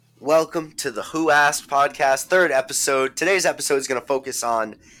Welcome to the Who Asked podcast, third episode. Today's episode is going to focus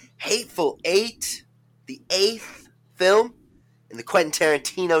on Hateful Eight, the eighth film in the Quentin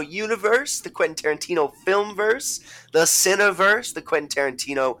Tarantino universe, the Quentin Tarantino filmverse, the Cineverse, the Quentin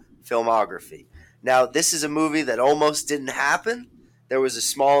Tarantino filmography. Now, this is a movie that almost didn't happen. There was a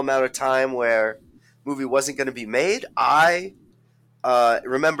small amount of time where the movie wasn't going to be made. I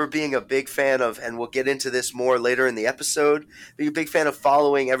remember being a big fan of, and we'll get into this more later in the episode, being a big fan of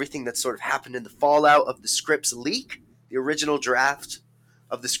following everything that sort of happened in the fallout of the script's leak, the original draft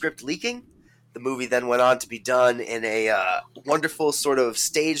of the script leaking. The movie then went on to be done in a wonderful sort of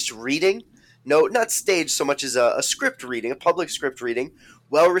staged reading. No, not staged so much as a script reading, a public script reading.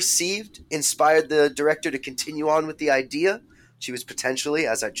 Well received, inspired the director to continue on with the idea. She was potentially,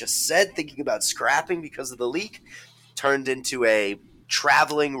 as I just said, thinking about scrapping because of the leak. Turned into a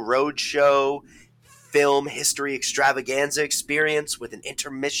traveling roadshow film history extravaganza experience with an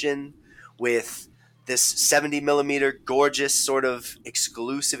intermission, with this 70 millimeter gorgeous sort of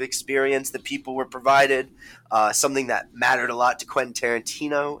exclusive experience that people were provided, something that mattered a lot to Quentin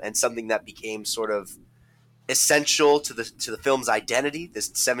Tarantino and something that became sort of essential to the film's identity,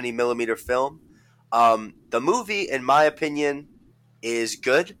 this 70 millimeter film. The movie, in my opinion, is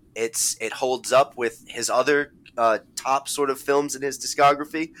good. It holds up with his other top sort of films in his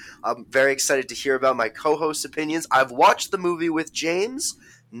discography. I'm very excited to hear about my co-host's opinions. I've watched the movie with James,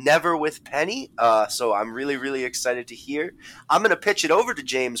 never with Penny, so I'm really, really excited to hear. I'm going to pitch it over to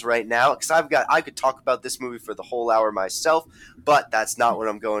James right now because I could talk about this movie for the whole hour myself, but that's not what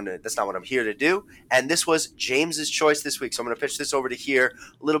I'm here to do. And this was James's choice this week, so I'm going to pitch this over to hear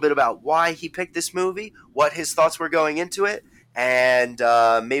a little bit about why he picked this movie, what his thoughts were going into it, and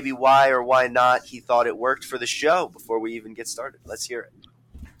maybe why or why not he thought it worked for the show before we even get started. Let's hear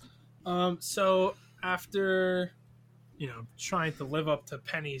it. So after, trying to live up to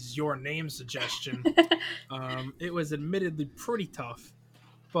Penny's Your Name suggestion, it was admittedly pretty tough.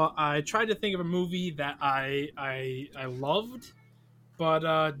 But I tried to think of a movie that I loved,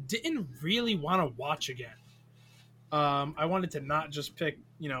 but didn't really want to watch again. I wanted to not just pick,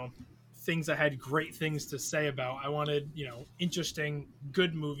 things I had great things to say about. I wanted, interesting,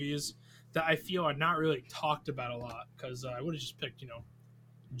 good movies that I feel are not really talked about a lot, because I would have just picked,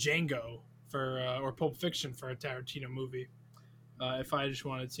 Django for or Pulp Fiction for a Tarantino movie. If I just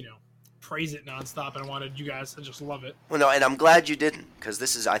wanted to, praise it nonstop and I wanted you guys to just love it. Well, no, and I'm glad you didn't, because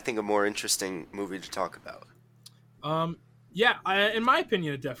this is, I think, a more interesting movie to talk about. In my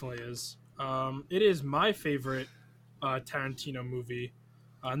opinion, it definitely is. It is my favorite Tarantino movie.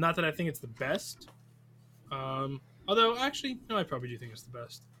 Not that I think it's the best. Although, actually, no, I probably do think it's the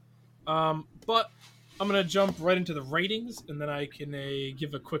best. But I'm going to jump right into the ratings, and then I can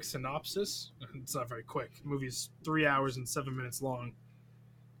give a quick synopsis. It's not very quick. The movie's 3 hours and 7 minutes long.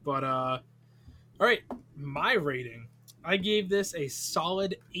 But, all right, my rating. I gave this a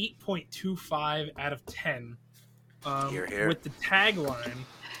solid 8.25 out of 10. Hear, hear. With the tagline,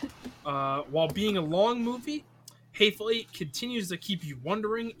 while being a long movie, Hateful Eight continues to keep you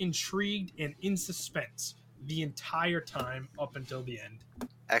wondering, intrigued, and in suspense the entire time up until the end.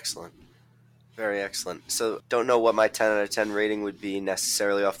 Excellent. Very excellent. So, don't know what my 10 out of 10 rating would be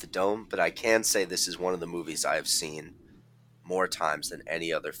necessarily off the dome, but I can say this is one of the movies I have seen more times than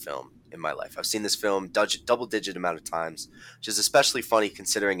any other film in my life. I've seen this film double-digit amount of times, which is especially funny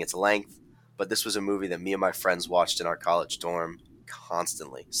considering its length, but this was a movie that me and my friends watched in our college dorm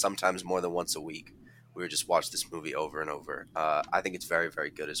constantly, sometimes more than once a week. We would just watch this movie over and over. I think it's very, very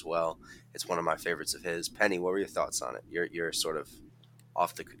good as well. It's one of my favorites of his. Penny, what were your thoughts on it? Your sort of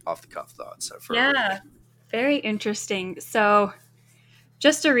off the cuff thoughts. Very interesting. So,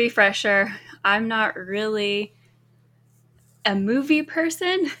 just a refresher, I'm not really a movie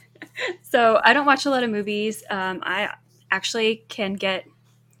person, so I don't watch a lot of movies. I actually can get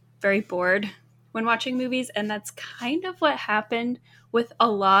very bored when watching movies, and that's kind of what happened with a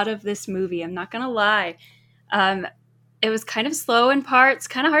lot of this movie. I'm not gonna lie. It was kind of slow in parts,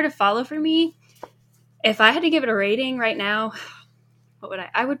 kind of hard to follow for me. If I had to give it a rating right now, what would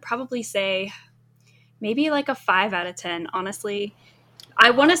I would probably say maybe like a 5 out of 10, honestly.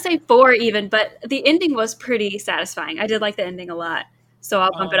 I want to say 4 even, but the ending was pretty satisfying. I did like the ending a lot, so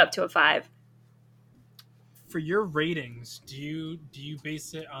I'll bump it up to a 5. For your ratings, do you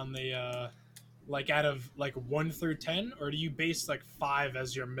base it on the out of 1 through 10, or do you base 5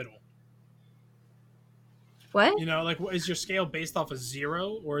 as your middle? What? Is your scale based off of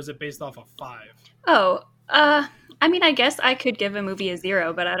 0, or is it based off of 5? Oh, I mean, I guess I could give a movie a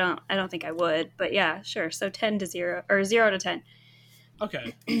 0, but I don't think I would. But yeah, sure. So 10 to 0, or 0 to 10.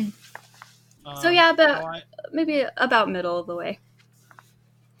 Okay. So yeah, but maybe about middle of the way.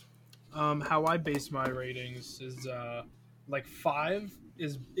 How I base my ratings is like 5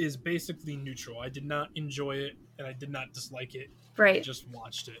 is basically neutral. I did not enjoy it and I did not dislike it. I Right. just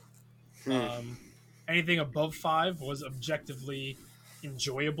watched it. Hmm. Anything above 5 was objectively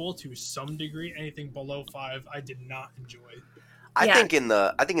enjoyable to some degree. Anything below 5 I did not enjoy. I Yeah. think in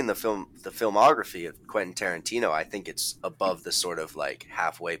the filmography of Quentin Tarantino, I think it's above the sort of like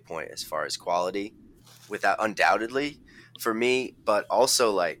halfway point as far as quality, without undoubtedly for me. But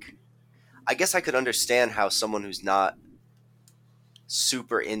also, like, I guess I could understand how someone who's not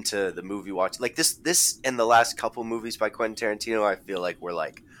super into the movie watch, like this and the last couple movies by Quentin Tarantino, I feel like were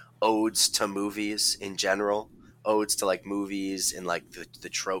like odes to movies in general, odes to like movies and like the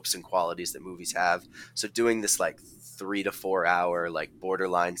tropes and qualities that movies have. So doing this like 3 to 4 hour like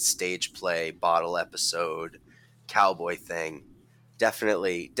borderline stage play bottle episode cowboy thing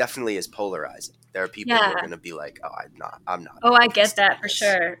definitely is polarizing. There are people who are Yeah. going to be like, oh, I'm not Oh, I get interested that in for this.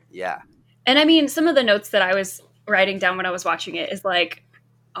 sure. Yeah. And I mean, some of the notes that I was writing down when I was watching it is like,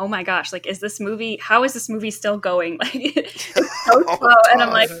 oh my gosh, like, how is this movie still going? Like, it's so Oh, slow. And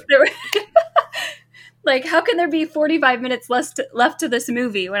I'm like, God. like, how can there be 45 minutes left to this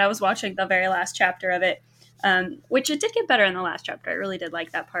movie when I was watching the very last chapter of it? Which it did get better in the last chapter. I really did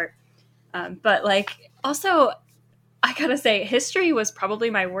like that part. But like, also, I gotta say, history was probably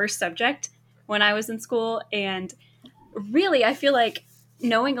my worst subject when I was in school. And really, I feel like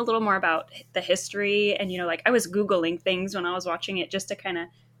knowing a little more about the history and, like, I was Googling things when I was watching it just to kind of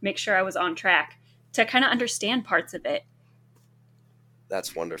make sure I was on track to kind of understand parts of it.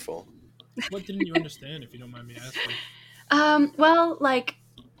 That's wonderful. What didn't you understand, if you don't mind me asking? Well, like,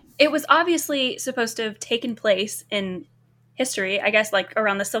 it was obviously supposed to have taken place in history, I guess, like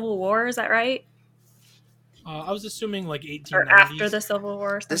around the Civil War. Is that right? I was assuming like 1890s. Or after the Civil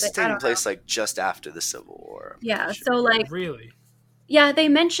War or something? This is taking place like just after the Civil War. Yeah, so like, Really? yeah, they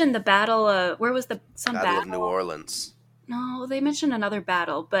mentioned the battle of, where was some Battle battle? of New Orleans. No, they mentioned another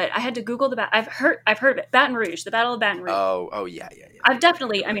battle, but I had to Google the battle. I've heard of it. Baton Rouge, the Battle of Baton Rouge. Oh yeah. I've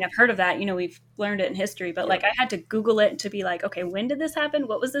definitely, I mean, I've heard of that. We've learned it in history, but Yeah. like I had to Google it to be like, okay, when did this happen?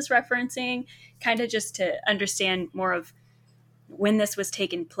 What was this referencing? Kind of just to understand more of when this was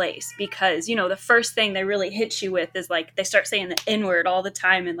taking place, because the first thing they really hit you with is like they start saying the N word all the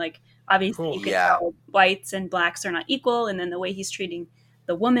time, and like obviously Cool. you can Yeah. tell whites and blacks are not equal, and then the way he's treating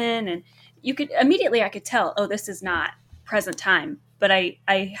the woman, and you could immediately, I could tell, oh, this is not present time. But I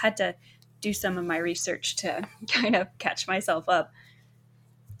had to do some of my research to kind of catch myself up.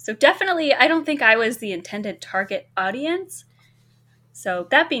 So definitely, I don't think I was the intended target audience. So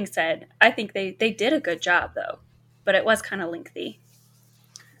that being said, I think they did a good job though, but it was kind of lengthy.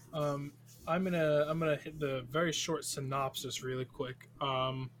 I'm gonna hit the very short synopsis really quick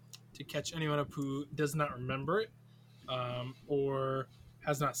to catch anyone up who does not remember it or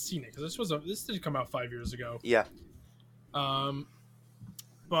has not seen it, because this did come out 5 years ago. Yeah.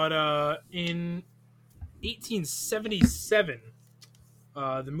 But in 1877,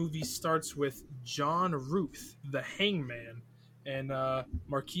 the movie starts with John Ruth, the Hangman, and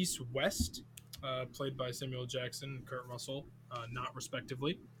Marquise West, played by Samuel Jackson and Kurt Russell, not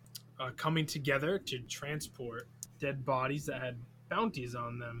respectively, coming together to transport dead bodies that had bounties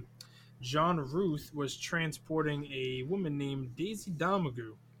on them. John Ruth was transporting a woman named Daisy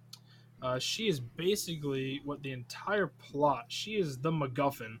Domergue. She is basically what the entire plot. She is the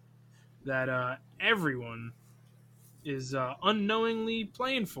MacGuffin that everyone is unknowingly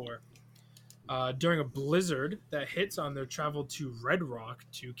playing for. During a blizzard that hits on their travel to Red Rock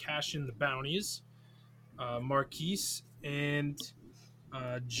to cash in the bounties, Marquise and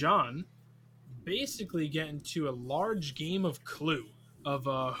John basically get into a large game of Clue, of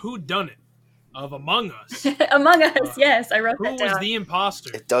who done it, of Among Us. Among Us, yes, I wrote Who that down. was the imposter?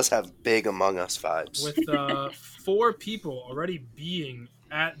 It does have big Among Us vibes. With 4 people already being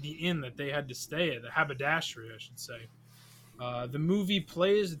at the inn that they had to stay at, the haberdashery, I should say. The movie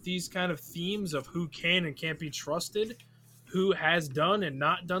plays these kind of themes of who can and can't be trusted, who has done and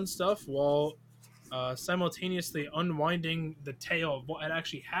not done stuff, while simultaneously unwinding the tale of what had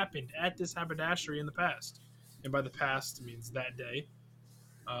actually happened at this haberdashery in the past. And by the past, it means that day.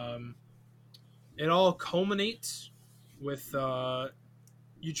 It all culminates with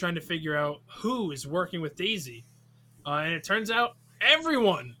you trying to figure out who is working with Daisy. And it turns out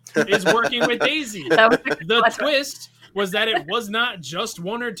everyone is working with Daisy. The twist was that it was not just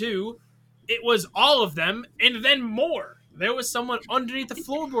 1 or 2. It was all of them, and then more. There was someone underneath the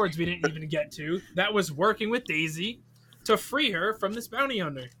floorboards we didn't even get to that was working with Daisy to free her from this bounty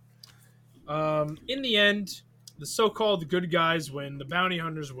hunter. In the end, the so-called good guys win. The bounty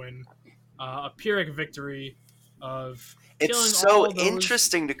hunters win. A Pyrrhic victory. of It's killing so all those.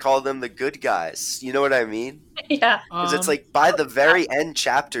 interesting to call them the good guys. You know what I mean? Yeah. Because it's like by the very end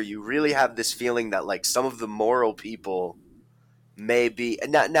chapter, you really have this feeling that like some of the moral people may be.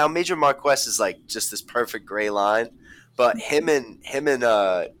 And now Major Marquess is like just this perfect gray line, but him and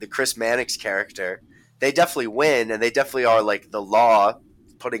the Chris Mannix character, they definitely win, and they definitely are like the law,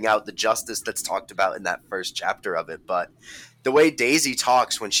 putting out the justice that's talked about in that first chapter of it. But the way Daisy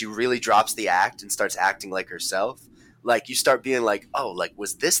talks when she really drops the act and starts acting like herself, like you start being like, oh, like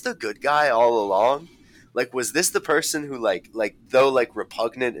was this the good guy all along? Like was this the person who like though like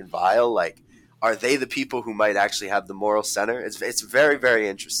repugnant and vile, like are they the people who might actually have the moral center? It's very very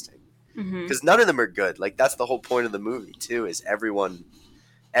interesting Hmm. because none of them are good. Like that's the whole point of the movie too. Is everyone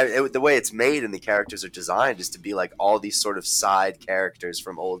the way it's made and the characters are designed is to be like all these sort of side characters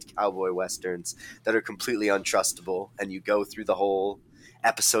from old cowboy westerns that are completely untrustable, and you go through the whole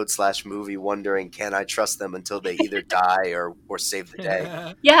episode / movie wondering, can I trust them until they either die or save the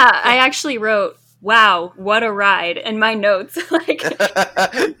day. Yeah, I actually wrote, "Wow, what a ride!" in my notes. Like,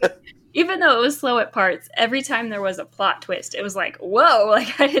 even though it was slow at parts, every time there was a plot twist, it was like, "Whoa!"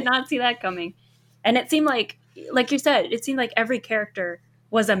 Like I did not see that coming. And it seemed like you said, it seemed like every character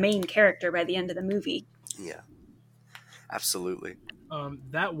was a main character by the end of the movie. Yeah, absolutely.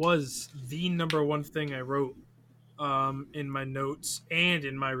 That was the number one thing I wrote in my notes and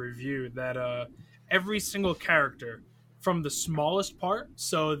in my review, that every single character from the smallest part,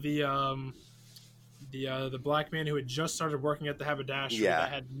 so the black man who had just started working at the haberdashery Yeah.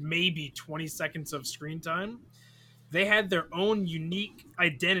 that had maybe 20 seconds of screen time, they had their own unique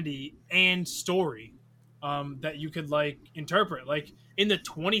identity and story that you could like interpret. Like in the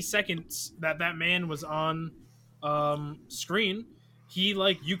 20 seconds that man was on screen, he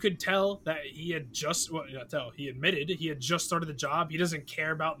like you could tell that he had just he admitted he had just started the job. He doesn't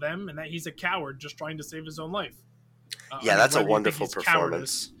care about them, and that he's a coward just trying to save his own life. Yeah, that's a whether you think wonderful he's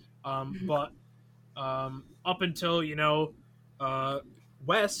cowardice, performance. but up until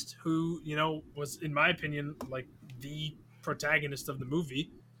West, who was in my opinion like the protagonist of the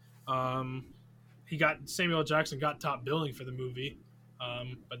movie, he got Samuel L. Jackson got top billing for the movie,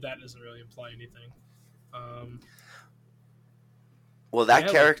 but that doesn't really imply anything. Well, that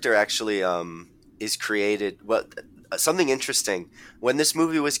Yeah, character actually is created. Well, something interesting. When this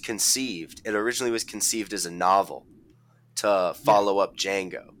movie was conceived, it originally was conceived as a novel to follow up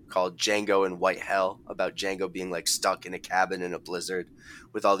Django, called Django in White Hell, about Django being like stuck in a cabin in a blizzard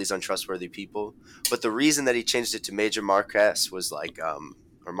with all these untrustworthy people. But the reason that he changed it to Major Marquess was like,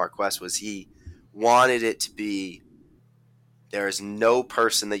 or Marquess, was he wanted it to be there is no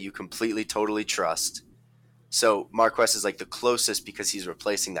person that you completely totally trust. So Marquess is like the closest because he's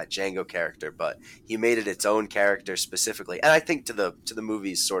replacing that Django character, but he made it its own character specifically. And I think to the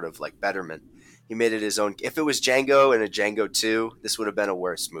movie's sort of like betterment, he made it his own. If it was Django and a Django 2, this would have been a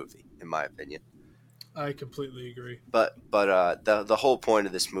worse movie, in my opinion. I completely agree. But the whole point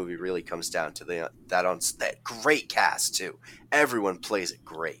of this movie really comes down to that great cast too. Everyone plays it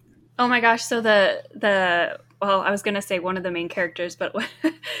great. Oh my gosh! So the well, I was gonna say one of the main characters, but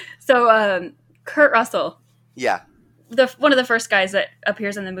so Kurt Russell, Yeah, one of the first guys that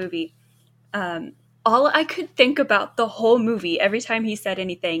appears in the movie. All I could think about the whole movie every time he said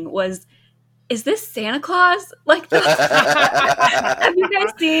anything was, "Is this Santa Claus?" Like, have you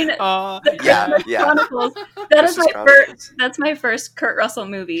guys seen the Christmas yeah. Chronicles? That is Christmas my Chronicles. first. That's my first Kurt Russell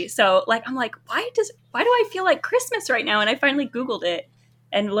movie. So, like, I'm like, why do I feel like Christmas right now? And I finally Googled it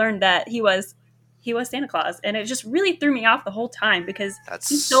and learned that he was Santa Claus, and it just really threw me off the whole time because That's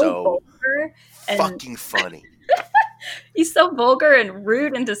he's so vulgar and fucking funny. he's so vulgar and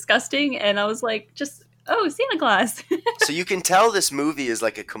rude and disgusting. And I was like, just Santa Claus. So you can tell this movie is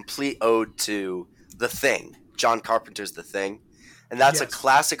like a complete ode to The Thing, John Carpenter's The Thing, and that's a Yes.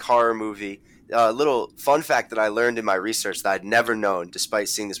 classic horror movie. A little fun fact that I learned in my research that I'd never known, despite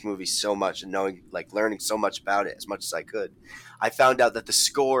seeing this movie so much and learning so much about it as much as I could. I found out that the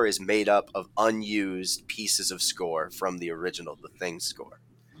score is made up of unused pieces of score from the original The Thing score.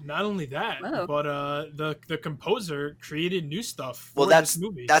 Not only that, Whoa. but the composer created new stuff Well, for this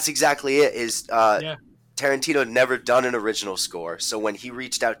movie. that's exactly it. Is Yeah. Tarantino had never done an original score, so when he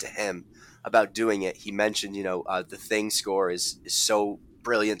reached out to him about doing it, he mentioned, The Thing score is so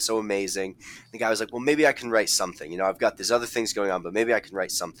brilliant, so amazing. The guy was like, well, maybe I can write something. I've got these other things going on, but maybe I can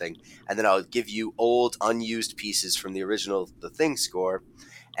write something, and then I'll give you old, unused pieces from the original The Thing score,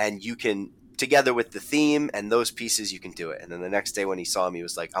 and you can, together with the theme and those pieces, you can do it. And then the next day when he saw him, he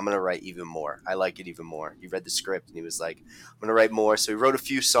was like, I'm going to write even more. I like it even more. He read the script, and he was like, I'm going to write more. So he wrote a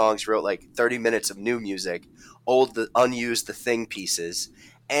few songs, wrote like 30 minutes of new music, unused The Thing pieces,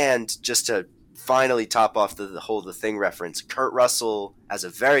 and just to finally top off the Thing reference, Kurt Russell, as a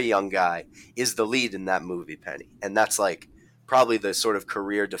very young guy, is the lead in that movie, Penny. And that's like probably the sort of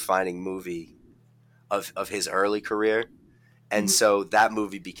career-defining movie of his early career. And so that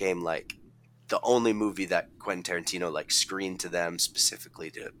movie became like the only movie that Quentin Tarantino like screened to them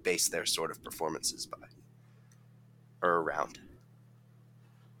specifically to base their sort of performances by or around.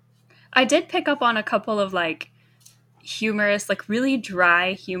 I did pick up on a couple of like humorous, like really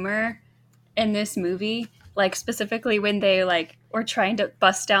dry humor in this movie. Like specifically when they like were trying to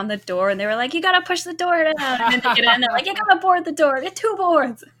bust down the door and they were like, you gotta push the door down. And then they get in and they're like, you gotta board the door. Get 2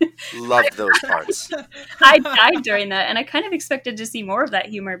 boards. Loved those parts. I died during that, and I kind of expected to see more of that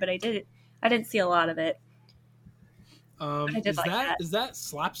humor, but I didn't see a lot of it. Is that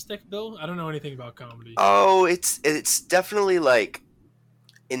slapstick, Bill? I don't know anything about comedy. Oh, it's definitely like,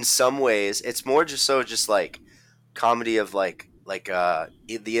 in some ways, it's more just like comedy of like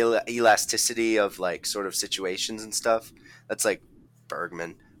the elasticity of like sort of situations and stuff. That's like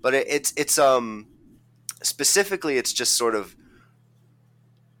Bergman, but it's specifically it's just sort of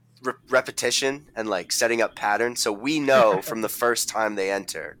repetition and like setting up patterns. So we know from the first time they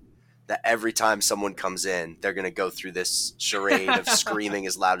enter that every time someone comes in, they're going to go through this charade of screaming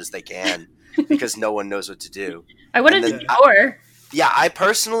as loud as they can because no one knows what to do. I wanted to more. Yeah, I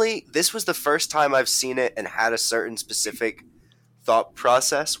personally, this was the first time I've seen it and had a certain specific thought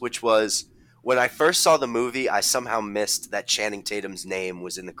process, which was when I first saw the movie, I somehow missed that Channing Tatum's name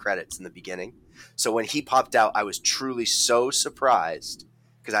was in the credits in the beginning. So when he popped out, I was truly so surprised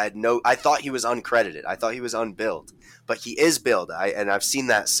because I thought he was uncredited. I thought he was unbilled, but he is billed. And I've seen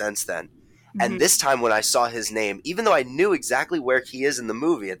that since then. Mm-hmm. And this time when I saw his name, even though I knew exactly where he is in the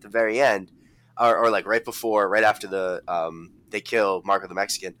movie at the very end, or like right before, right after they kill Marco the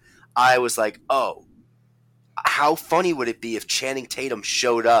Mexican, I was like, oh, how funny would it be if Channing Tatum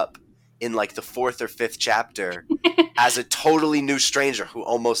showed up in like the 4th or 5th chapter as a totally new stranger who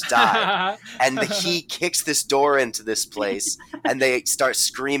almost died. And he kicks this door into this place and they start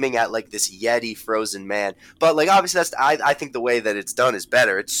screaming at like this Yeti frozen man. But like, obviously I think the way that it's done is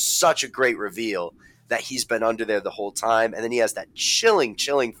better. It's such a great reveal that he's been under there the whole time. And then he has that chilling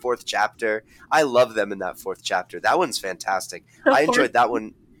 4th chapter. I love them in that 4th chapter. That one's fantastic. I enjoyed that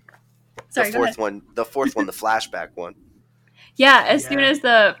one. Sorry, the 4th one, the flashback one. Yeah, as soon as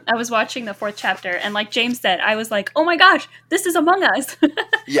I was watching the 4th chapter, and like James said, I was like, oh my gosh, this is Among Us.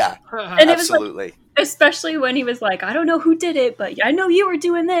 Yeah, and absolutely. It was like, especially when he was like, I don't know who did it, but I know you were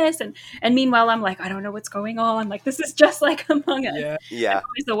doing this. And meanwhile, I'm like, I don't know what's going on. Like, this is just like Among Us. Yeah. I'm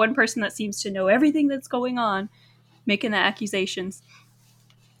always the one person that seems to know everything that's going on, making the accusations.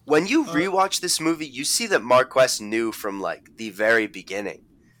 When you rewatch this movie, you see that Marquess knew from like the very beginning,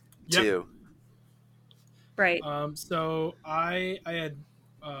 too. Right. So I had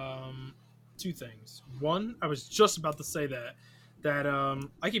 2 things. One, I was just about to say that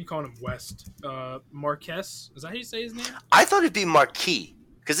I keep calling him West. Marquess. Is that how you say his name? I thought it'd be Marquis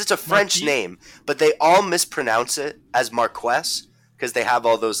because it's a French name, but they all mispronounce it as Marquess because they have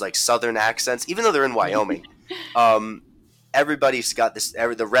all those like Southern accents, even though they're in Wyoming. Everybody's got this.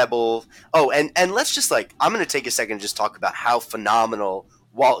 The Rebel. Oh, and let's just like I'm going to take a second and just talk about how phenomenal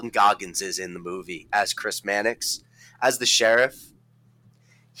Walton Goggins is in the movie as Chris Mannix, as the sheriff.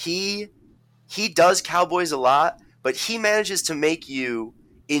 He does cowboys a lot, but he manages to make you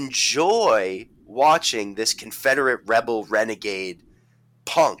enjoy watching this Confederate rebel renegade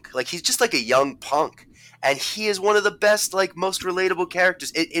punk. Like, he's just like a young punk, and he is one of the best, like, most relatable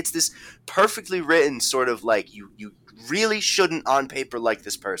characters. It's this perfectly written sort of like you really shouldn't on paper like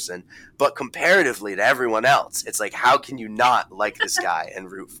this person, but comparatively to everyone else, it's like, how can you not like this guy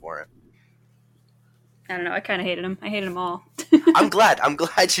and root for him? I don't know. I kind of hated him. I hated them all. I'm glad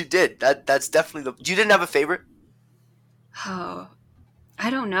you did. That's definitely you didn't have a favorite? Oh,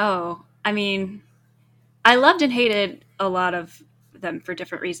 I don't know. I mean, I loved and hated a lot of them for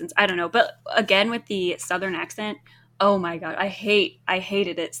different reasons. I don't know. But again, with the Southern accent, oh my God, I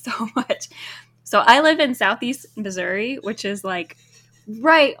hated it so much. So I live in Southeast Missouri, which is like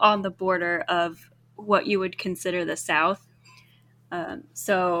right on the border of what you would consider the South.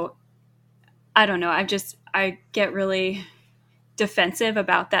 So I don't know. I get really defensive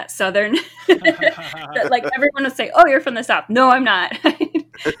about that Southern. Like, everyone will say, oh, you're from the South. No, I'm not.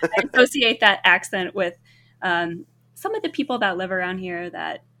 I associate that accent with some of the people that live around here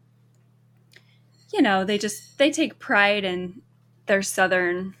that, you know, they take pride in their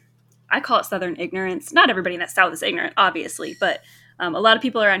Southern. I call it Southern ignorance. Not everybody in the South is ignorant, obviously, but a lot of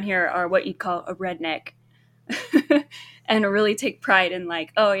people around here are what you'd call a redneck and really take pride in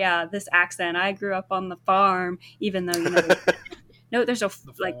like, oh yeah, this accent. I grew up on the farm, even though, you know, no, there's no,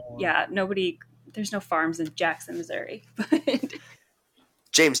 like, yeah, nobody there's no farms in Jackson, Missouri. But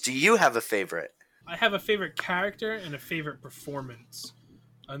James, do you have a favorite? I have a favorite character and a favorite performance,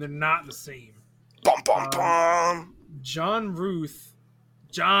 and they're not the same. Bum, bum, bum. John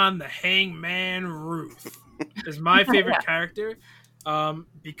the Hangman Ruth, is my favorite character,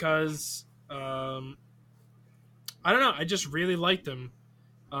 because I don't know, I just really liked him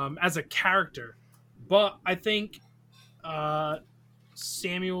as a character. But I think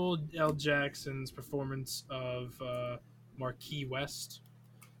Samuel L. Jackson's performance of Marquis West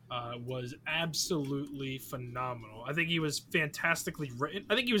was absolutely phenomenal. I think he was fantastically written.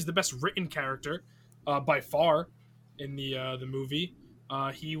 I think he was the best written character by far in the movie.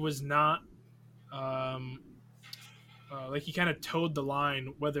 He was not like, he kind of towed the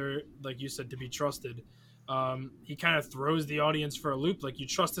line, whether, like you said, to be trusted. He kind of throws the audience for a loop. Like, you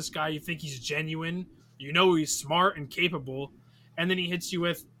trust this guy, you think he's genuine, you know he's smart and capable, and then he hits you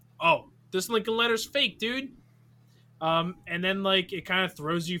with, "Oh, this Lincoln letter's fake, dude." And then, like, it kind of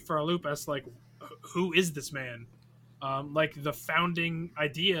throws you for a loop as, like, who is this man? Like, the founding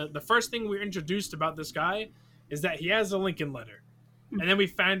idea, the first thing we're introduced about this guy is that he has a Lincoln letter. And then we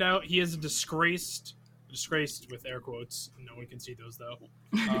find out he is a disgraced with air quotes, no one can see those though,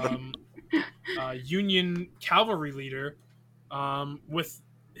 Union cavalry leader, with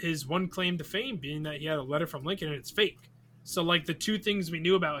his one claim to fame being that he had a letter from Lincoln and it's fake. So, like, the two things we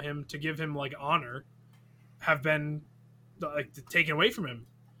knew about him to give him, like, honor have been, like, taken away from him.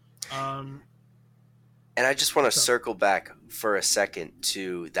 And I just want to circle back for a second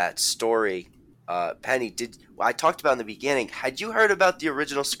to that story. Penny, I talked about in the beginning, had you heard about the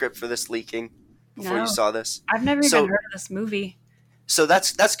original script for this leaking before you saw this? I've never even heard of this movie. So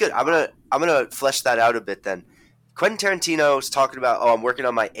that's good. I'm gonna flesh that out a bit then. Quentin Tarantino's talking about, I'm working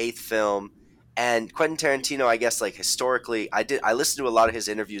on my 8th film, and Quentin Tarantino, I guess, like, historically, I listened to a lot of his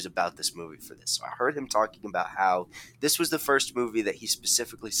interviews about this movie for this. So I heard him talking about how this was the first movie that he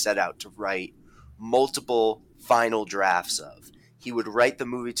specifically set out to write multiple final drafts of. He would write the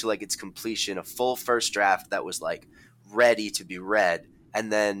movie to, like, its completion, a full first draft that was, like, ready to be read,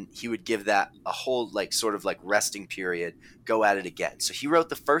 and then he would give that a whole, like, sort of, like, resting period, go at it again. So he wrote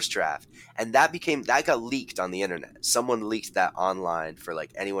the first draft, and that got leaked on the internet. Someone leaked that online for,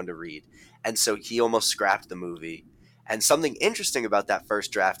 like, anyone to read, and so he almost scrapped the movie. And something interesting about that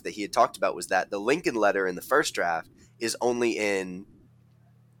first draft that he had talked about was that the Lincoln letter in the first draft is only in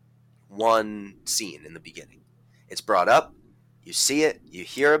one scene in the beginning. It's brought up, you see it, you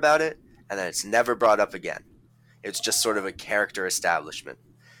hear about it, and then it's never brought up again. It's just sort of a character establishment,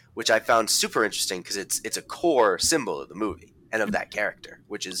 which I found super interesting because it's a core symbol of the movie and of that character,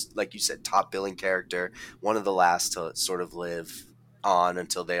 which is, like you said, top billing character, one of the last to sort of live on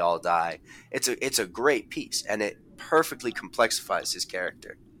until they all die. It's a great piece, and it perfectly complexifies his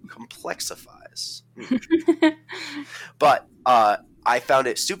character. Complexifies. But I found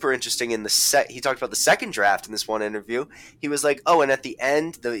it super interesting in he talked about the second draft in this one interview. He was like, and at the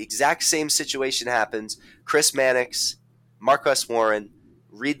end, the exact same situation happens. Chris Mannix, Marquess Warren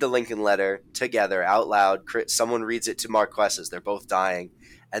read the Lincoln letter together out loud. Someone reads it to Marquess as they're both dying,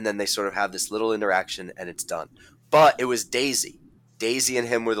 and then they sort of have this little interaction, and it's done. But it was Daisy. Daisy and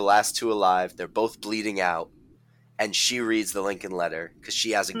him were the last two alive. They're both bleeding out, and she reads the Lincoln letter because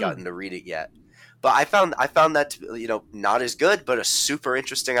she hasn't gotten to read it yet. But I found that to, not as good, but a super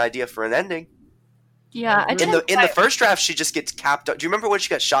interesting idea for an ending. Yeah, in the first draft, she just gets capped up. Do you remember when she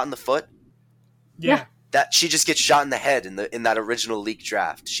got shot in the foot? Yeah. That she just gets shot in the head in that original leaked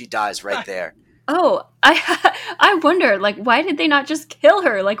draft. She dies right there. Oh, I wonder, like, why did they not just kill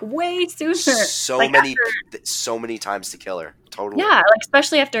her, like, way sooner? So many times to kill her. Totally. Yeah, like,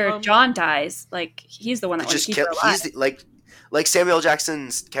 especially after John dies. Like, he's the one that wants to keep her alive. He's like Samuel L.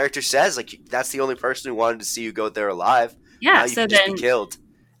 Jackson's character says, like, that's the only person who wanted to see you go there alive. Yeah, now you so can just then be killed.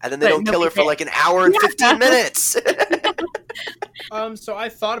 And then they don't kill her for like an hour and 15 minutes. So I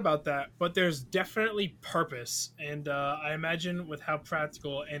thought about that, but there's definitely purpose, and I imagine with how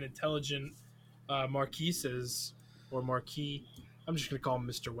practical and intelligent Marquis is, or Marquis, I'm just gonna call him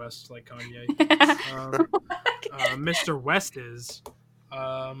Mr. West, like Kanye. Mr. West is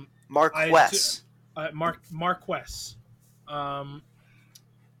Marquess. Marquess.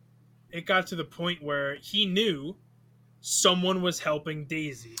 It got to the point where he knew someone was helping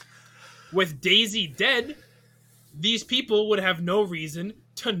Daisy. With Daisy dead, these people would have no reason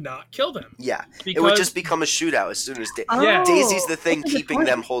to not kill them. Yeah, it would just become a shootout as soon as Daisy's the thing keeping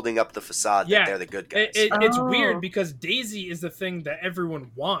them holding up the facade that they're the good guys. It's weird because Daisy is the thing that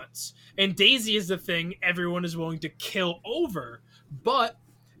everyone wants, and Daisy is the thing everyone is willing to kill over. But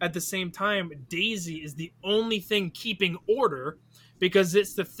at the same time, Daisy is the only thing keeping order because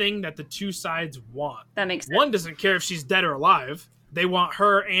it's the thing that the two sides want. That makes sense. One doesn't care if she's dead or alive. They want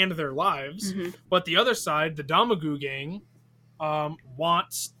her and their lives. Mm-hmm. But the other side, the Damagu gang,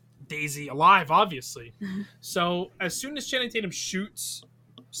 wants Daisy alive, obviously. Mm-hmm. So as soon as Channing Tatum shoots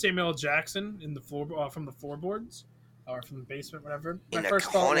Samuel L. Jackson in the floor from the floorboards or from the basement, whatever, my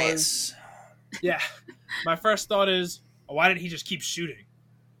first thought was, my first thought is, why didn't he just keep shooting?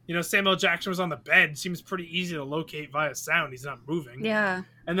 You know, Samuel L. Jackson was on the bed. Seems pretty easy to locate via sound. He's not moving. Yeah.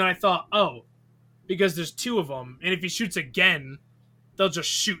 And then I thought, because there's two of them, and if he shoots again, they'll just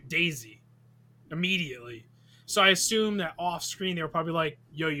shoot Daisy immediately. So I assume that off screen they were probably like,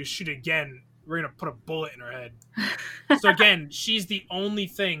 yo, you shoot again, we're going to put a bullet in her head. So again, she's the only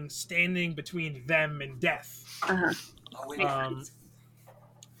thing standing between them and death. Uh-huh.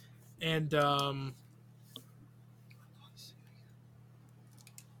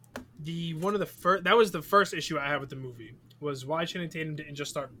 That was the first issue I had with the movie, was why Channing Tatum didn't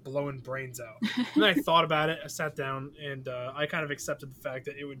just start blowing brains out. And then I thought about it, I sat down, and I kind of accepted the fact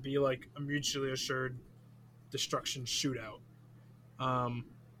that it would be like a mutually assured destruction shootout. I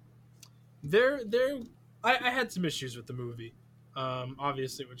had some issues with the movie,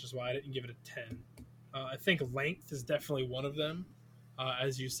 obviously, which is why I didn't give it a 10. I think length is definitely one of them.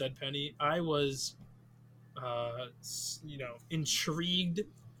 As you said, Penny, I was, intrigued.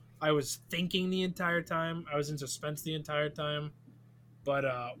 I was thinking the entire time. I was in suspense the entire time. But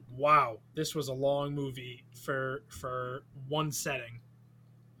wow, this was a long movie for one setting.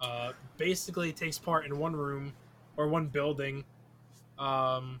 Basically, it takes part in one room or one building.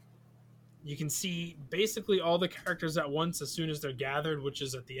 You can see basically all the characters at once as soon as they're gathered, which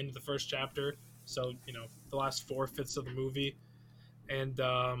is at the end of the first chapter. So, the last 4/5 of the movie. And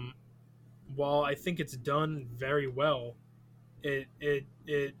while I think it's done very well, it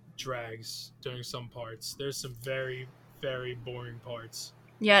drags during some parts. There's some very, very boring parts.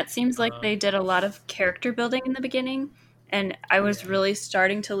 Yeah, it seems like they did a lot of character building in the beginning, and I was really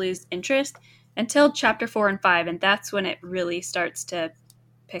starting to lose interest until chapter 4 and 5, and that's when it really starts to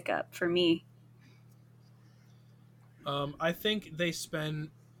pick up for me. I think they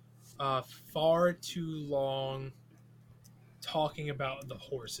spend far too long talking about the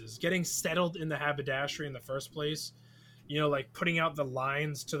horses, getting settled in the haberdashery in the first place. Like putting out the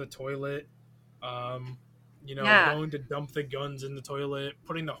lines to the toilet, going to dump the guns in the toilet,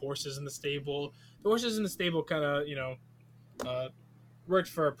 putting the horses in the stable. The horses in the stable kind of, worked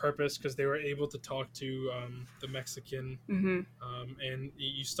for a purpose because they were able to talk to the Mexican. Mm-hmm. And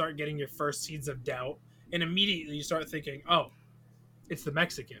you start getting your first seeds of doubt, and immediately you start thinking, oh, it's the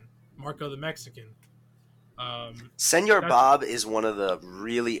Mexican, Marco the Mexican. Senor Bob is one of the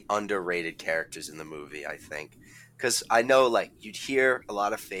really underrated characters in the movie, I think. Because I know, like, you'd hear a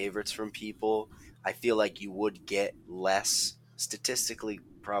lot of favorites from people. I feel like you would get less, statistically,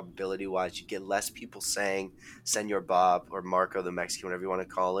 probability-wise, you get less people saying Senor Bob or Marco the Mexican, whatever you want to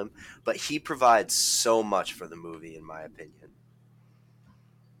call him. But he provides so much for the movie, in my opinion.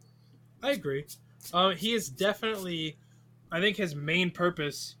 I agree. He is definitely, I think his main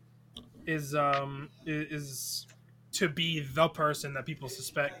purpose is to be the person that people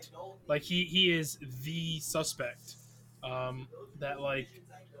suspect. Like he is the suspect. That like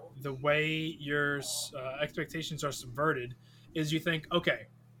the way your expectations are subverted is you think, okay,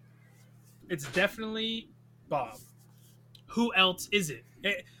 it's definitely Bob. Who else is it?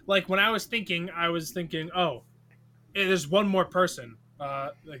 Like when I was thinking, oh, there's one more person.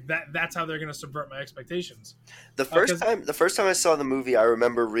 Like that's how they're going to subvert my expectations. The first time I saw the movie, I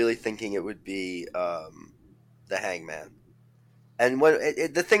remember really thinking it would be the Hangman. And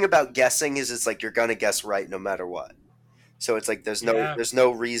the thing about guessing is it's like you're going to guess right no matter what. So it's like there's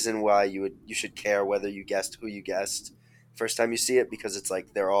no reason why you should care whether you guessed who you guessed first time you see it, because it's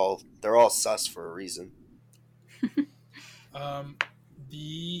like they're all sus for a reason.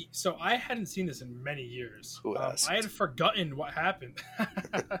 So I hadn't seen this in many years. Who asked? I had forgotten what happened.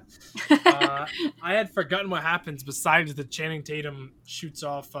 I had forgotten what happens besides the Channing Tatum shoots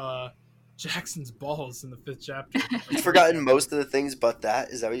off Jackson's balls in the 5th chapter. You've forgotten most of the things but that?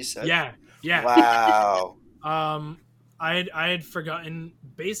 Is that what you said? Yeah. Wow. I had forgotten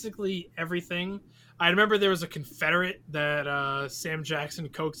basically everything. I remember there was a Confederate that Sam Jackson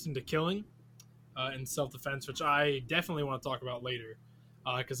coaxed into killing in self-defense, which I definitely want to talk about later,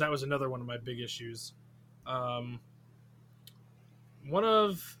 because that was another one of my big issues. One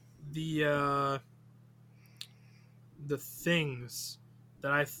of the things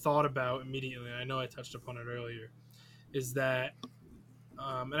that I thought about immediately, and I know I touched upon it earlier, is that,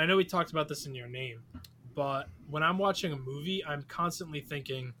 and I know we talked about this in Your Name, but when I'm watching a movie, I'm constantly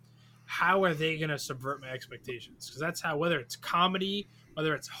thinking, how are they going to subvert my expectations? Because that's how, whether it's comedy,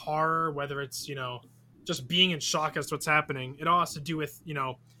 whether it's horror, whether it's, just being in shock as to what's happening, it all has to do with,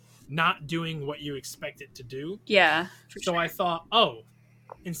 not doing what you expect it to do. Yeah. So I thought,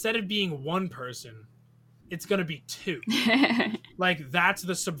 instead of being one person, it's going to be two. Like, that's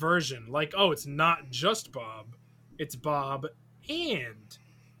the subversion. Like, it's not just Bob. It's Bob and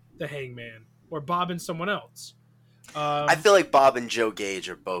the Hangman, or Bob and someone else. I feel like Bob and Joe Gage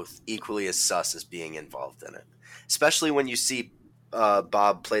are both equally as sus as being involved in it. Especially when you see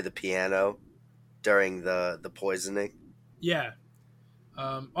Bob play the piano during the poisoning. Yeah.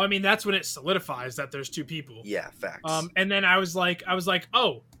 I mean, that's when it solidifies that there's two people. Yeah, facts. And then I was like,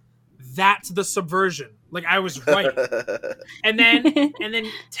 oh, that's the subversion. Like, I was right. and then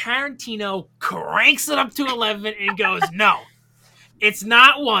Tarantino cranks it up to 11 and goes, no, it's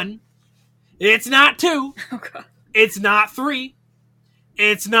not one. It's not two. Oh, God. It's not three.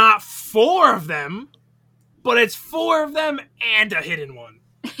 It's not four of them, but it's four of them and a hidden one.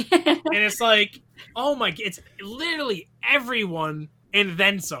 And it's like, oh my, it's literally everyone and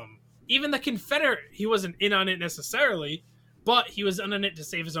then some. Even the Confederate, he wasn't in on it necessarily, but he was in on it to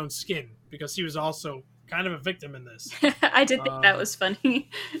save his own skin because he was also kind of a victim in this. I did think that was funny.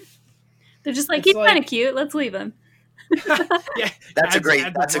 They're just like, It's he's like- kind of cute. Let's leave him. Yeah, That's a great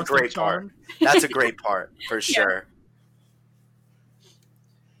Russell part. charm. That's a great part, for sure.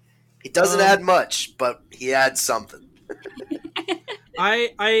 He doesn't add much, but he adds something.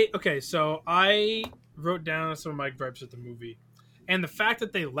 Okay, so I wrote down some of my gripes at the movie, and the fact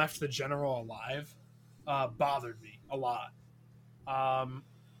that they left the general alive bothered me a lot.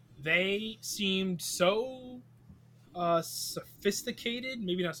 They seemed so sophisticated,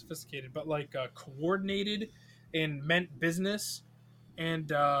 maybe not sophisticated, but like coordinated and meant business, and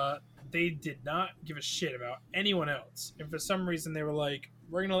they did not give a shit about anyone else. And for some reason, they were like,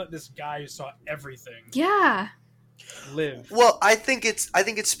 "We're gonna let this guy who saw everything Yeah. live." Well, I think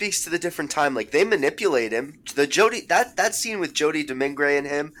it speaks to the different time. Like, they manipulate him. That scene with Jodie Demingray and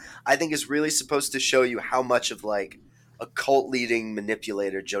him, I think, is really supposed to show you how much of like a cult leading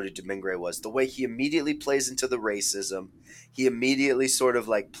manipulator Jodie Demingray was. The way he immediately plays into the racism, he immediately sort of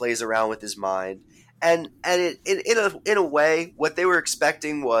like plays around with his mind, and in a way, what they were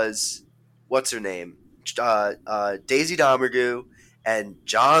expecting was, what's her name, Daisy Domergue and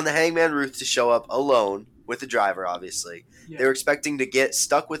John the Hangman Ruth to show up alone with the driver, obviously. Yeah. They were expecting to get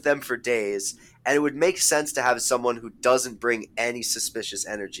stuck with them for days, and it would make sense to have someone who doesn't bring any suspicious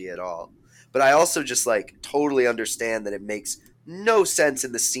energy at all. But I also just like totally understand that it makes no sense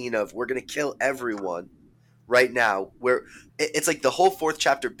in the scene of we're going to kill everyone right now, where it's like the whole fourth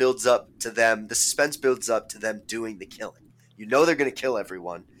chapter builds up to them, the suspense builds up to them doing the killing. You know they're going to kill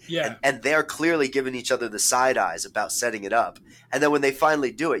everyone. Yeah. And they're clearly giving each other the side eyes about setting it up. And then when they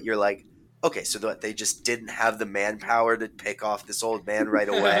finally do it, you're like, okay, so they just didn't have the manpower to pick off this old man right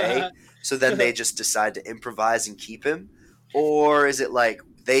away. So then they just decide to improvise and keep him? Or is it like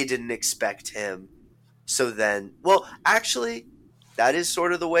they didn't expect him? So then, well, actually, that is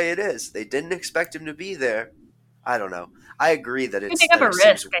sort of the way it is. They didn't expect him to be there. I don't know. I agree that You it's take up a that it seems-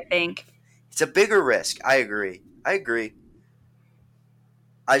 risk, I think. It's a bigger risk. I agree.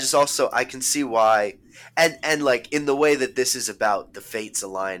 I can see why, and like in the way that this is about the fates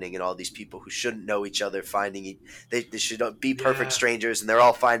aligning and all these people who shouldn't know each other they should be perfect Yeah. strangers, and they're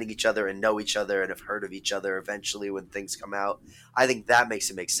all finding each other and know each other and have heard of each other eventually when things come out. I think that makes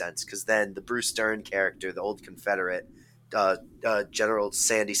it make sense, because then the Bruce Dern character, the old Confederate, General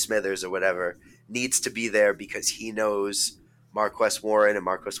Sandy Smithers or whatever, needs to be there because he knows Marquess Warren, and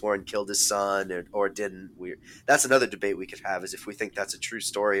Marquess Warren killed his son or didn't. That's another debate we could have, is if we think that's a true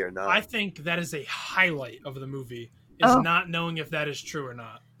story or not. I think that is a highlight of the movie, is Oh. not knowing if that is true or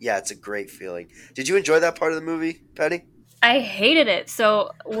not. Yeah, it's a great feeling. Did you enjoy that part of the movie, Penny? I hated it.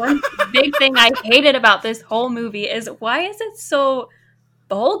 So one big thing I hated about this whole movie is, why is it so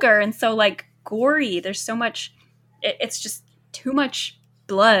vulgar and so like gory? There's so much. It's just too much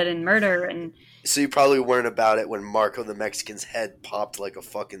blood and murder and. So you probably weren't about it when Marco the Mexican's head popped like a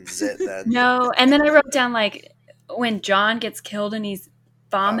fucking zit then. No, and then I wrote down like when John gets killed and he's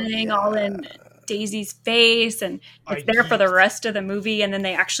vomiting all in Daisy's face, and it's there for the rest of the movie, and then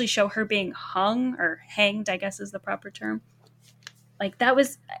they actually show her being hung or hanged, I guess is the proper term. Like it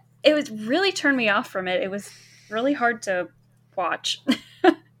was really turned me off from it. It was really hard to watch.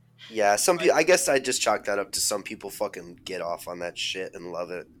 Yeah, some people. I guess I just chalk that up to some people fucking get off on that shit and love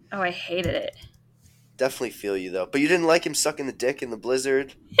it. Oh, I hated it. Definitely feel you though. But you didn't like him sucking the dick in the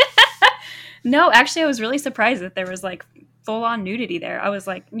blizzard? No, actually, I was really surprised that there was like full on nudity there. I was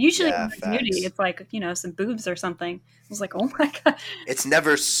like, usually Yeah, when there's facts. nudity, it's like, you know, some boobs or something. I was like, oh my God. It's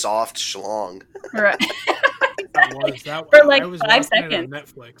never soft schlong. Right. That was that. For like I was 5 watching it seconds. on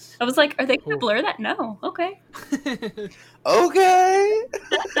Netflix. I was like, are they going to Oh. blur that? No. Okay. Okay.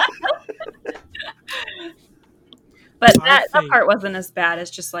 But I that think- part wasn't as bad as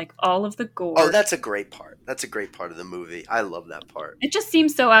just like all of the gore. Oh, that's a great part. That's a great part of the movie. I love that part. It just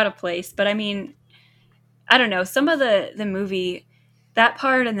seems so out of place. But I mean, I don't know. Some of the movie, that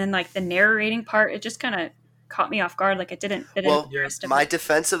part and then like the narrating part, it just kind of caught me off guard. Like it didn't fit Well, in the rest of My it.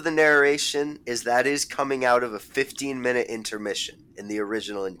 defense of the narration is that is coming out of a 15-minute intermission in the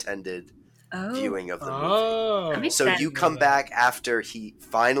original intended Oh. viewing of the movie. Oh, That makes So sense. you come back after he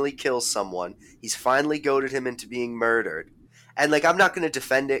finally kills someone. He's finally goaded him into being murdered. And like, I'm not going to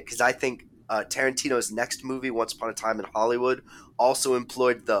defend it because I think Tarantino's next movie, Once Upon a Time in Hollywood, also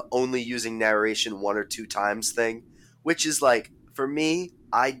employed the only using narration 1 or 2 times thing, which is like, for me,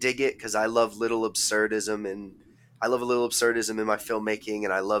 I dig it because I love little absurdism, and I love a little absurdism in my filmmaking,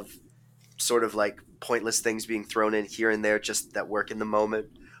 and I love sort of like pointless things being thrown in here and there just that work in the moment.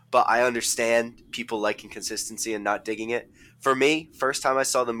 But I understand people liking consistency and not digging it. For me, first time I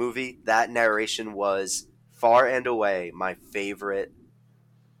saw the movie, that narration was far and away my favorite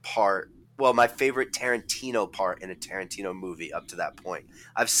part. Well, my favorite Tarantino part in a Tarantino movie up to that point.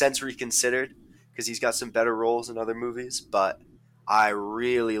 I've since reconsidered because he's got some better roles in other movies, but I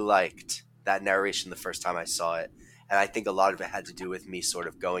really liked that narration the first time I saw it. And I think a lot of it had to do with me sort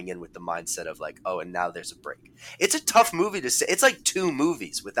of going in with the mindset of like, oh, and now there's a break. It's a tough movie to say. It's like 2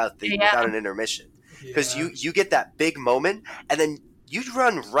 movies without an intermission. Because you get that big moment, and then you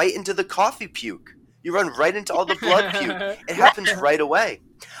run right into the coffee puke. You run right into all the blood puke. It happens right away.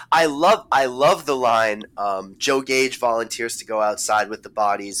 I love the line, Joe Gage volunteers to go outside with the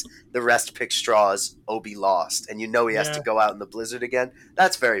bodies. The rest pick straws. Obi lost. And you know he has to go out in the blizzard again.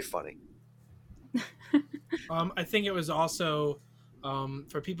 That's very funny. I think it was also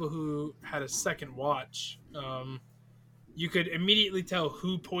for people who had a second watch. You could immediately tell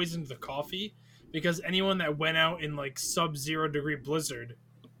who poisoned the coffee because anyone that went out in like sub-0 degree blizzard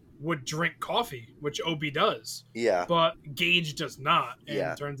would drink coffee, which Obi does. Yeah. But Gage does not. And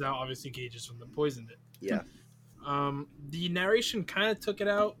Yeah. it turns out obviously Gage is the one that poisoned it. Yeah. The narration kind of took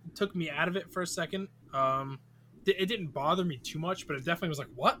me out of it for a second. It didn't bother me too much, but it definitely was like,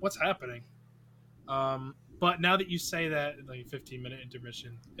 what's happening? But now that you say that, like 15-minute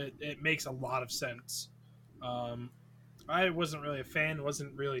intermission, it makes a lot of sense. I wasn't really a fan,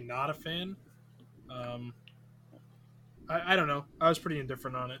 wasn't really not a fan. I don't know. I was pretty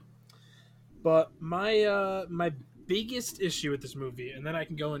indifferent on it. But my biggest issue with this movie, and then I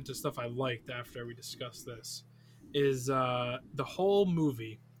can go into stuff I liked after we discuss this, is the whole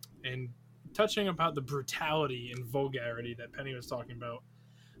movie, and touching about the brutality and vulgarity that Penny was talking about,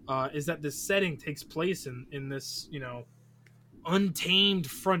 is that this setting takes place in this, untamed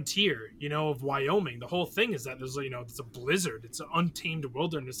frontier, of Wyoming. The whole thing is that there's, it's a blizzard. It's an untamed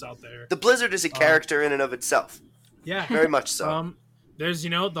wilderness out there. The blizzard is a character in and of itself. Yeah. Very much so. There's,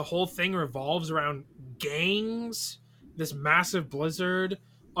 the whole thing revolves around gangs, this massive blizzard,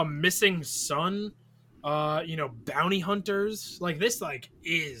 a missing son, bounty hunters. Like, this,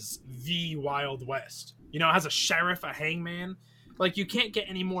 is the Wild West. It has a sheriff, a hangman. Like, you can't get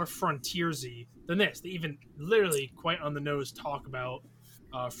any more frontiersy than this. They even literally quite on the nose talk about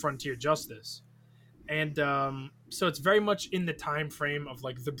frontier justice. And so it's very much in the time frame of,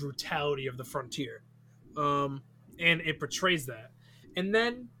 the brutality of the frontier. And it portrays that. And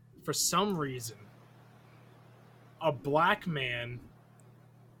then, for some reason, a black man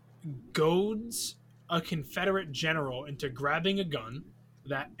goads a Confederate general into grabbing a gun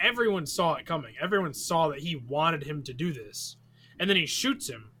that everyone saw it coming. Everyone saw that he wanted him to do this. And then he shoots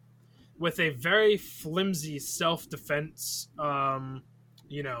him with a very flimsy self-defense,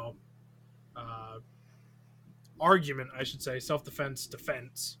 argument, I should say. Self-defense,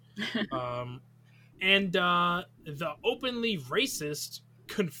 defense. And the openly racist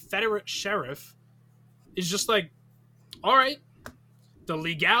Confederate sheriff is just like, all right, the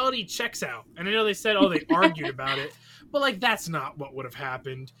legality checks out. And I know they said, they argued about it, but that's not what would have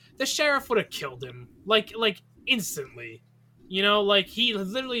happened. The sheriff would have killed him, instantly. He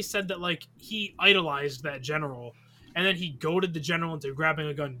literally said that he idolized that general, and then he goaded the general into grabbing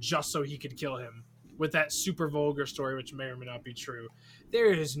a gun just so he could kill him with that super vulgar story, which may or may not be true.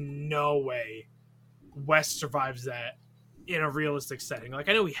 There is no way West survives that in a realistic setting. I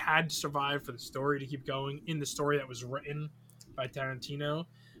know he had to survive for the story to keep going in the story that was written by Tarantino,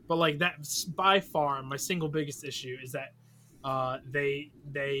 but that's by far my single biggest issue is that they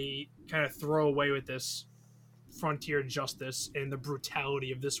kind of throw away with this frontier justice and the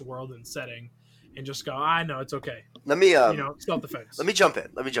brutality of this world and setting, and just go, I know it's okay. Let me Self-defense. Let me jump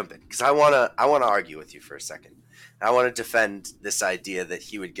in because I wanna argue with you for a second. I want to defend this idea that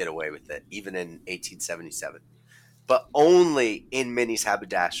he would get away with it even in 1877, but only in Minnie's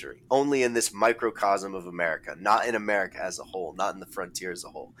haberdashery, only in this microcosm of America, not in America as a whole, not in the frontier as a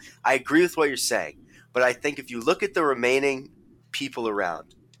whole. I agree with what you're saying, but I think if you look at the remaining people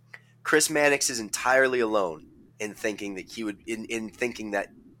around, Chris Mannix is entirely alone in thinking that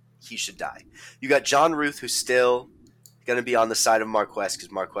he should die. You got John Ruth, who's still going to be on the side of Marquess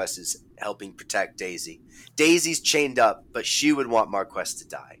because Marquess is helping protect Daisy. Daisy's chained up, but she would want Marquess to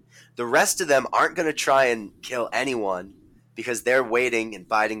die. The rest of them aren't going to try and kill anyone because they're waiting and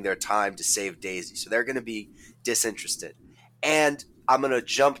biding their time to save Daisy. So they're going to be disinterested. And I'm going to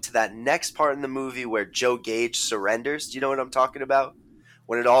jump to that next part in the movie where Joe Gage surrenders. Do you know what I'm talking about?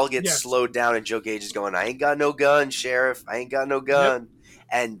 When it all gets slowed down and Joe Gage is going, I ain't got no gun, Sheriff. I ain't got no gun. Yep.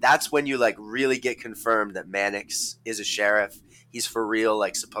 And that's when you like really get confirmed that Mannix is a sheriff. He's for real,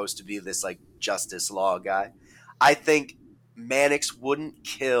 like supposed to be this like justice law guy. I think Mannix wouldn't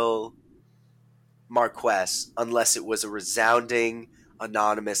kill Marquess unless it was a resounding,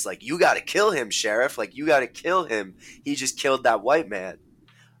 anonymous, like, you got to kill him, Sheriff. Like, you got to kill him. He just killed that white man.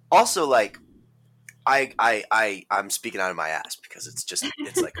 Also, like, I'm speaking out of my ass because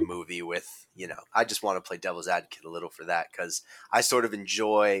it's like a movie with, I just want to play devil's advocate a little for that because I sort of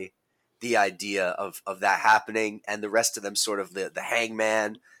enjoy the idea of that happening, and the rest of them sort of the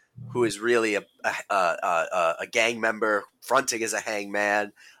hangman who is really a gang member fronting as a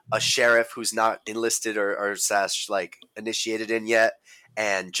hangman, a sheriff who's not enlisted or like initiated in yet,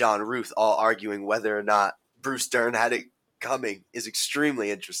 and John Ruth all arguing whether or not Bruce Dern had it coming is extremely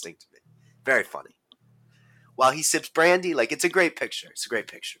interesting to me. Very funny. While he sips brandy, like, it's a great picture. It's a great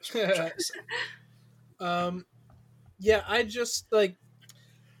picture. Yeah, I just, like,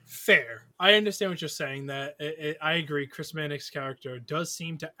 fair. I understand what you're saying, that I agree, Chris Mannix's character does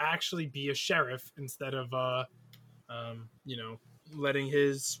seem to actually be a sheriff instead of, letting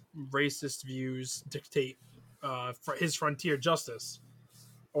his racist views dictate for his frontier justice,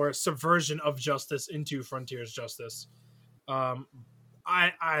 or subversion of justice into frontier's justice. I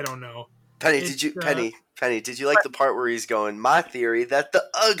don't know. Penny, did you like the part where he's going, my theory that the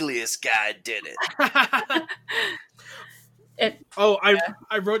ugliest guy did it? I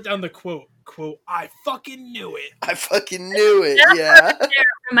wrote down the quote, I fucking knew it. Yeah. It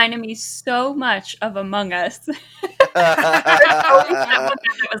reminded me so much of Among Us. It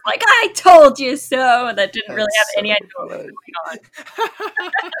was like, I told you so. That didn't really have any idea what was going on.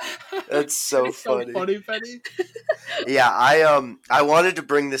 That's so funny. So funny, Penny. Yeah, I wanted to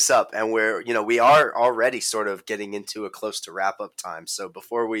bring this up, and we are already sort of getting into a close to wrap up time. So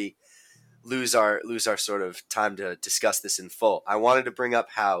before we lose our sort of time to discuss this in full, I wanted to bring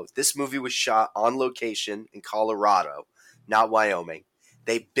up how this movie was shot on location in Colorado, not Wyoming.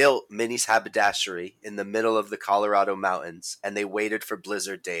 They built Minnie's haberdashery in the middle of the Colorado mountains, and they waited for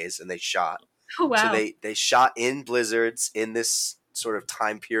blizzard days, and they shot. Oh, wow. So they shot in blizzards in this sort of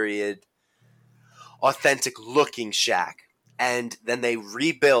time period, authentic looking shack. And then they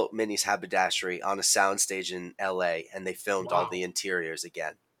rebuilt Minnie's haberdashery on a soundstage in LA, and they filmed all the interiors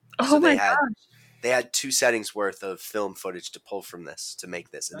again. Oh, my gosh. They had 2 settings worth of film footage to pull from this to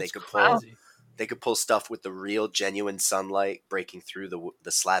make this, and That's crazy. They could pull stuff with the real, genuine sunlight breaking through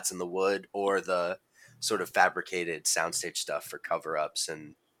the slats in the wood, or the sort of fabricated soundstage stuff for cover-ups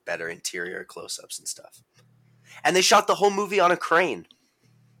and better interior close-ups and stuff. And they shot the whole movie on a crane.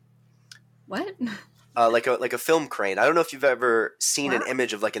 What? Like a film crane. I don't know if you've ever seen an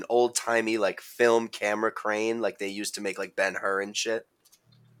image of like an old-timey like film camera crane, like they used to make like Ben-Hur and shit.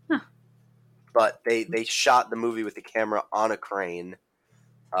 Huh. But they shot the movie with the camera on a crane.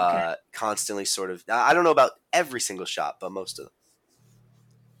 Constantly sort of, I don't know about every single shot, but most of them.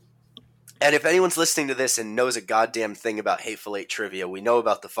 And if anyone's listening to this and knows a goddamn thing about Hateful Eight trivia, we know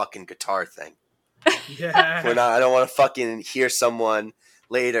about the fucking guitar thing. Yeah. I don't want to fucking hear someone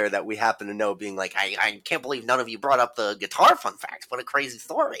later that we happen to know being like, I can't believe none of you brought up the guitar fun fact. What a crazy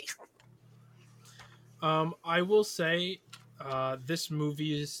story. I will say, this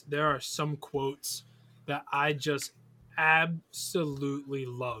movie there are some quotes that I just absolutely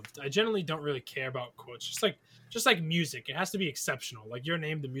loved. I generally don't really care about quotes. Just like music, it has to be exceptional. Like Your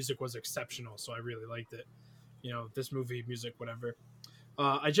Name, the music was exceptional, so I really liked it. This movie, music, whatever.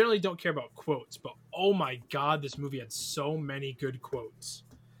 I generally don't care about quotes, but oh my god, this movie had so many good quotes.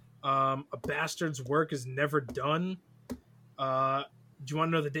 A bastard's work is never done. Do you want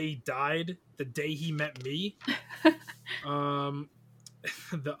to know the day he died? The day he met me. I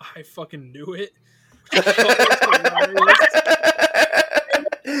fucking knew it.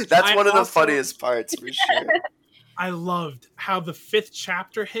 That's one of the also- funniest parts for sure. I loved how the 5th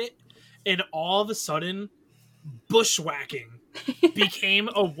chapter hit, and all of a sudden, bushwhacking became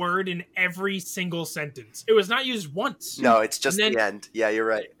a word in every single sentence. It was not used once. No, it's just And the end. Yeah, you're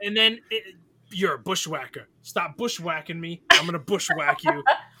right. And then, you're a bushwhacker. Stop bushwhacking me. I'm going to bushwhack you.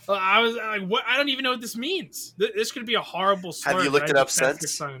 I was like, what? I don't even know what this means. This could be a horrible slur. Have you looked that it I up just said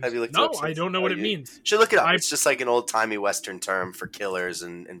since? 6 times. Have you looked it No, up since? I don't know what it you means. should look it up. I- It's just like an old-timey Western term for killers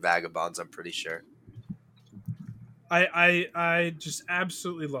and vagabonds, I'm pretty sure. I just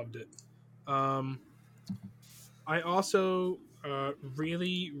absolutely loved it. I also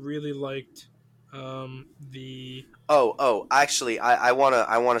really liked the Actually, I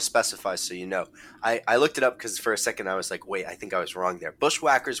wanna specify so you know. I looked it up because for a second I was like, wait, I think I was wrong there.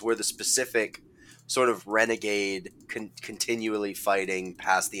 Bushwhackers were the specific sort of renegade, continually fighting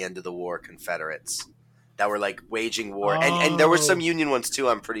past the end of the war Confederates that were like waging war, and there were some Union ones too,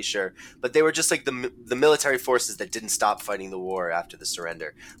 I'm pretty sure, but they were just like the military forces that didn't stop fighting the war after the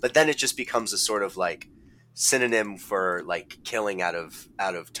surrender. But then it just becomes a sort of like synonym for like killing out of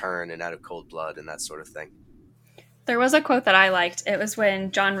turn and out of cold blood and that sort of thing. There was a quote that I liked. It was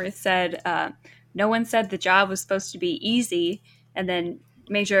when John Ruth said, no one said the job was supposed to be easy. And then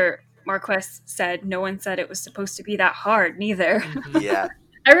Major Marquess said, no one said it was supposed to be that hard, neither. Yeah.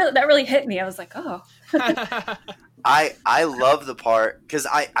 That really hit me. I was like, oh. I love the part because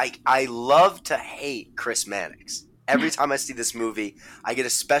I love to hate Chris Mannix. Every time I see this movie, I get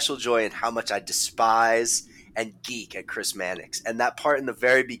a special joy in how much I despise and geek at Chris Mannix. And that part in the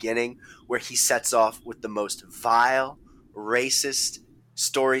very beginning where he sets off with the most vile, racist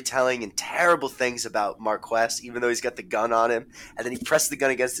storytelling and terrible things about Marquess, even though he's got the gun on him. And then he presses the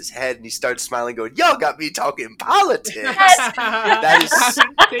gun against his head and he starts smiling going, y'all got me talking politics. That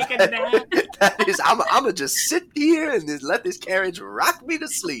is, I'm going to just sit here and just let this carriage rock me to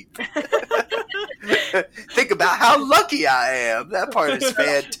sleep. Think about how lucky I am. That part is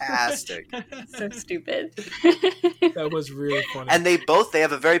fantastic. So stupid. That was really funny. And they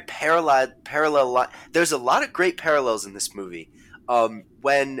have a very parallel line. There's a lot of great parallels in this movie.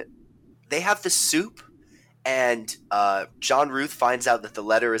 When they have the soup and John Ruth finds out that the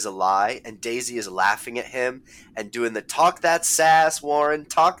letter is a lie and Daisy is laughing at him and doing the talk that sass, Warren,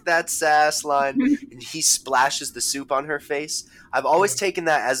 talk that sass line, and he splashes the soup on her face. I've always taken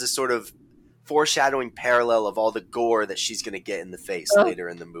that as a sort of foreshadowing parallel of all the gore that she's going to get in the face later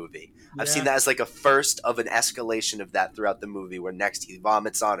in the movie. I've seen that as like a first of an escalation of that throughout the movie, where next he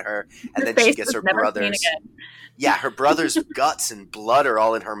vomits on her and then she gets her brother's her brother's guts and blood are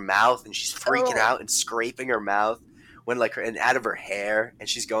all in her mouth and she's freaking out and scraping her mouth when like and out of her hair, and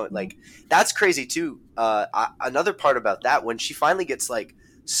she's going like, that's crazy too. Another part about that, when she finally gets like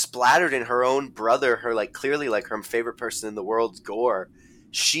splattered in her own brother, her like clearly like her favorite person in the world's gore,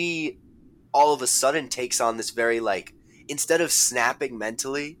 she all of a sudden takes on this very like, instead of snapping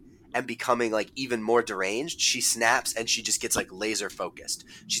mentally and becoming like even more deranged, she snaps and she just gets like laser focused.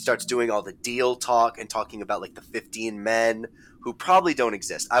 She starts doing all the deal talk and talking about like the 15 men who probably don't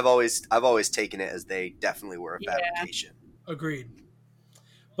exist. I've always taken it as they definitely were a fabrication. Agreed.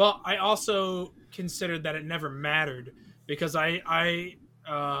 But I also considered that it never mattered because I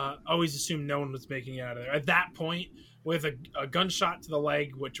always assumed no one was making it out of there. At that point, with a gunshot to the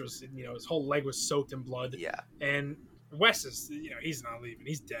leg, which was, his whole leg was soaked in blood. Yeah. And Wes is, he's not leaving.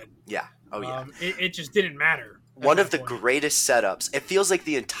 He's dead. Yeah. Oh, yeah. It just didn't matter. One of the greatest setups. It feels like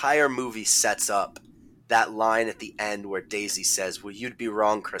the entire movie sets up that line at the end where Daisy says, well, you'd be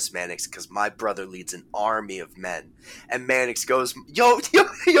wrong, Chris Mannix, because my brother leads an army of men. And Mannix goes, your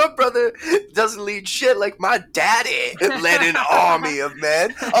brother doesn't lead shit like my daddy led an army of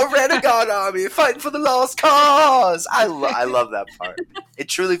men, a renegade army fighting for the lost cause. I love that part. It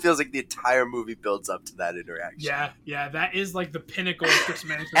truly feels like the entire movie builds up to that interaction. Yeah, that is like the pinnacle of Chris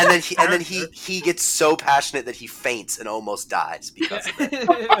Mannix. And then he gets so passionate that he faints and almost dies because of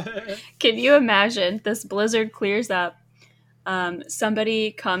it. Can you imagine this blizzard clears up?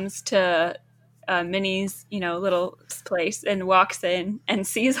 Somebody comes to Minnie's, little place and walks in and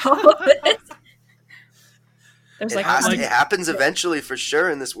sees all of this. There's it happens eventually for sure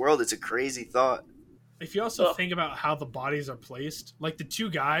in this world. It's a crazy thought. If you also think about how the bodies are placed, like the two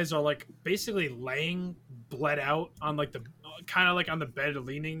guys are like basically laying bled out on like the kind of like on the bed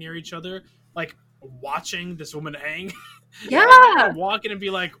leaning near each other, like watching this woman hang. Yeah. Walk in and be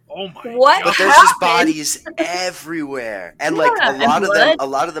like, oh my what? God. But there's just bodies everywhere. And like a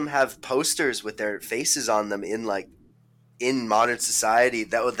lot of them have posters with their faces on them in like in modern society,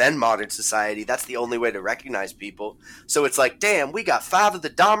 that's the only way to recognize people. So it's like, damn, we got 5 of the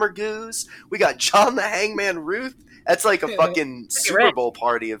Dahmer Goos, we got John the Hangman Ruth. That's like a fucking Super Bowl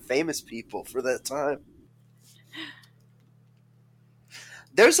party of famous people for that time.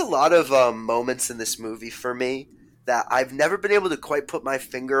 There's a lot of moments in this movie for me that I've never been able to quite put my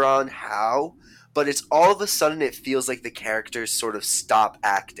finger on how, but it's all of a sudden it feels like the characters sort of stop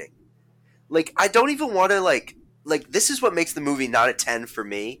acting. Like, I don't even want to, like, this is what makes the movie not a 10 for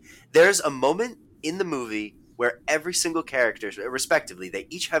me. There's a moment in the movie where every single character, respectively, they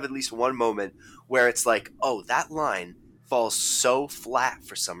each have at least one moment where it's like, oh, that line falls so flat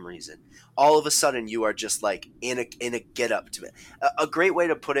for some reason. All of a sudden, you are just, like, in a get-up to it. A great way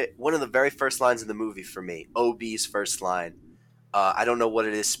to put it, one of the very first lines in the movie for me, OB's first line, I don't know what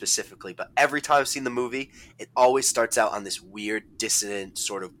it is specifically, but every time I've seen the movie, it always starts out on this weird, dissonant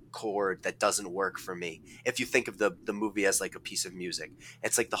sort of chord that doesn't work for me. If you think of the movie as like a piece of music,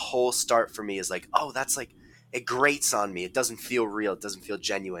 it's like the whole start for me is like, oh, that's like, it grates on me. It doesn't feel real. It doesn't feel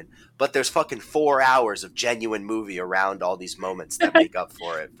genuine. But there's fucking 4 hours of genuine movie around all these moments that make up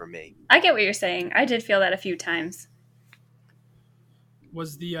for it for me. I get what you're saying. I did feel that a few times.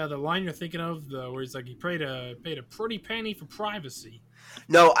 Was the line you're thinking of where he's like he paid a pretty penny for privacy?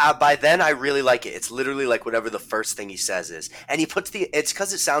 No, by then I really like it. It's literally like whatever the first thing he says is, and he puts it's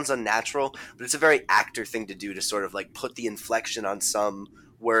because it sounds unnatural, but it's a very actor thing to do to sort of like put the inflection on some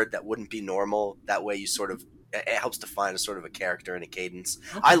word that wouldn't be normal. That way, you sort of it helps define a sort of a character and a cadence.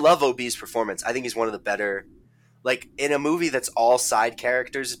 Okay. I love OB's performance. I think he's one of the better. Like, in a movie that's all side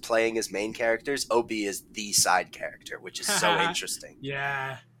characters playing as main characters, OB is the side character, which is so interesting.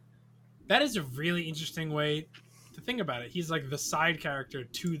 Yeah. That is a really interesting way to think about it. He's like the side character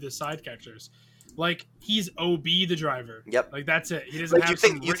to the side characters. Like, he's OB the driver. Yep. Like, that's it. He doesn't like,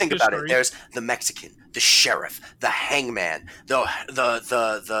 have you think about it. There's the Mexican, the sheriff, the hangman, the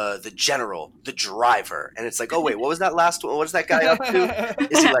general, the driver, and it's like, oh wait, what was that last one? What is that guy up to?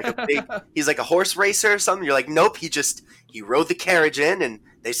 Is he like he's like a horse racer or something? You're like, nope. He rode the carriage in, and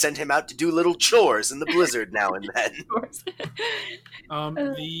they sent him out to do little chores in the blizzard now and then.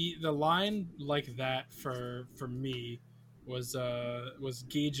 The line like that for me was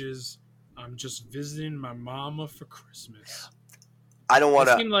Gage's. I'm just visiting my mama for Christmas. I don't want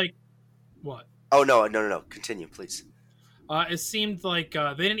to. It seemed like what? Oh no! Continue, please. It seemed like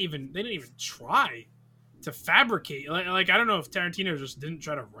they didn't even try to fabricate. Like I don't know if Tarantino just didn't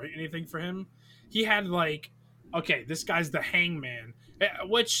try to write anything for him. He had like, okay, this guy's the hangman,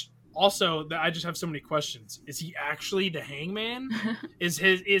 which also I just have so many questions. Is he actually the hangman? Is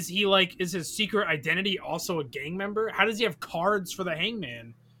his secret identity also a gang member? How does he have cards for the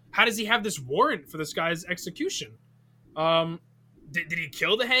hangman? How does he have this warrant for this guy's execution? Did he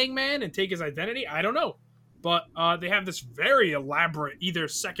kill the hangman and take his identity? I don't know. But they have this very elaborate either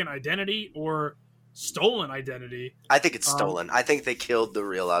second identity or stolen identity. I think it's stolen. I think they killed the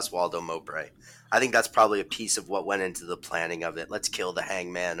real Oswaldo Mowbray. I think that's probably a piece of what went into the planning of it. Let's kill the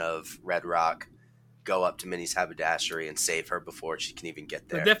hangman of Red Rock, go up to Minnie's haberdashery and save her before she can even get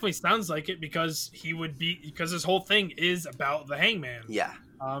there. It definitely sounds like it because his whole thing is about the hangman. Yeah.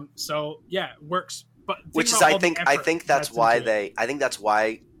 So yeah, it works. But which is I think that's why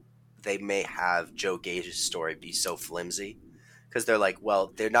they may have Joe Gage's story be so flimsy, because they're like,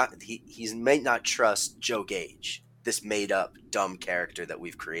 well, they're not. He may not trust Joe Gage, this made up dumb character that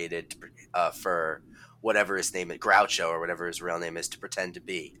we've created for whatever his name is, Groucho or whatever his real name is, to pretend to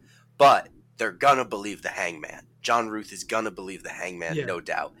be. But they're gonna believe the hangman. John Ruth is gonna believe the hangman, no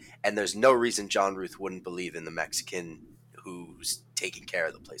doubt. And there's no reason John Ruth wouldn't believe in the Mexican who's taking care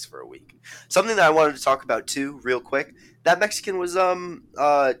of the place for a week. Something that I wanted to talk about too, real quick. That Mexican was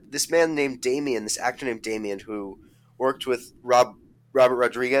this man named Damien, this actor named Damien, who worked with Robert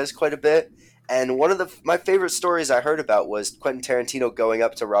Rodriguez quite a bit. And one of my favorite stories I heard about was Quentin Tarantino going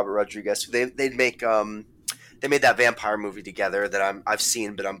up to Robert Rodriguez. They made that vampire movie together that I've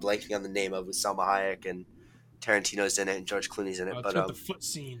seen, but I'm blanking on the name of, with Salma Hayek and Tarantino's in it and George Clooney's in it. It's got the foot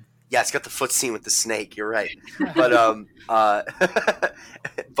scene. Yeah, it's got the foot scene with the snake. You're right, but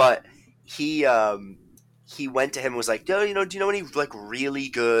but he went to him and was like, do you know any like really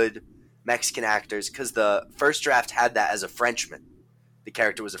good Mexican actors? Because the first draft had that as a Frenchman. The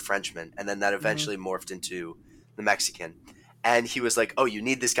character was a Frenchman, and then that eventually morphed into the Mexican. And he was like, oh, you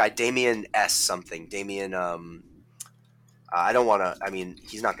need this guy, Damien S. something. Damien, I don't want to, I mean,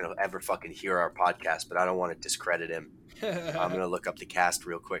 he's not going to ever fucking hear our podcast, but I don't want to discredit him. I'm going to look up the cast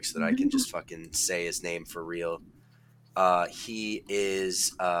real quick so that I can just fucking say his name for real. He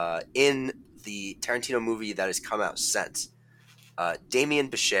is in the Tarantino movie that has come out since. Damien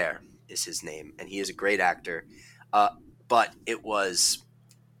Bichir is his name, and he is a great actor. but it was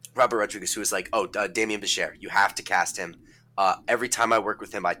Robert Rodriguez who was like, "Oh, Damien Bichir, you have to cast him. Every time I work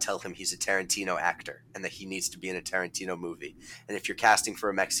with him, I tell him he's a Tarantino actor and that he needs to be in a Tarantino movie. And if you're casting for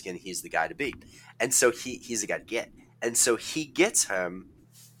a Mexican, he's the guy to be." And so he's the guy to get. And so he gets him.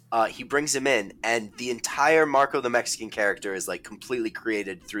 He brings him in, and the entire Marco the Mexican character is like completely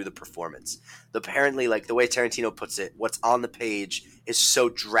created through the performance. Apparently, like the way Tarantino puts it, what's on the page is so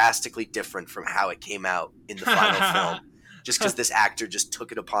drastically different from how it came out in the final film. Just because this actor just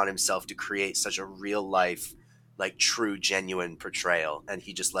took it upon himself to create such a real life, like true, genuine portrayal, and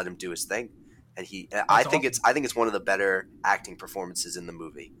he just let him do his thing. And I think it's one of the better acting performances in the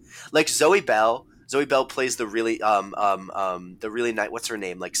movie. Like Zoe Bell plays the really nice, what's her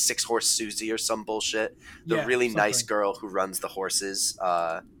name, like Six Horse Susie or some bullshit. The really something. Nice girl who runs the horses.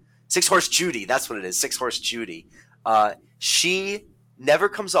 Six Horse Judy, that's what it is. Six Horse Judy. She never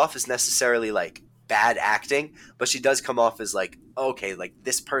comes off as necessarily like bad acting, but she does come off as like, okay, like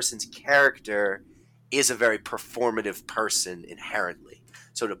this person's character is a very performative person inherently.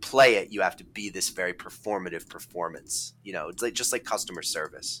 So to play it, you have to be this very performative performance. You know, it's like just like customer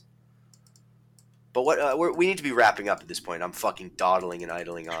service. But we need to be wrapping up at this point. I'm fucking dawdling and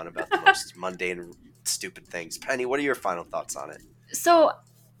idling on about the most mundane, stupid things. Penny, what are your final thoughts on it? So,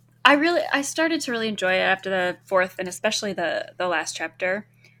 I started to really enjoy it after the fourth and especially the last chapter.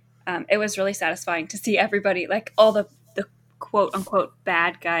 It was really satisfying to see everybody, like all the quote unquote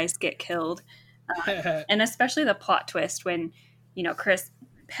bad guys get killed, and especially the plot twist when Chris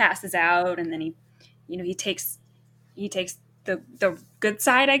passes out and then he takes the good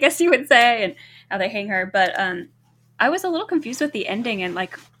side, I guess you would say, and how they hang her. But I was a little confused with the ending and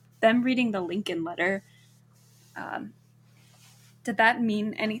like them reading the Lincoln letter. Did that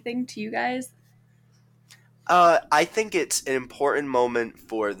mean anything to you guys? I think it's an important moment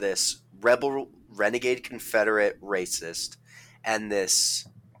for this rebel, renegade Confederate racist and this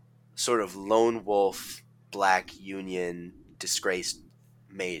sort of lone wolf black Union disgraced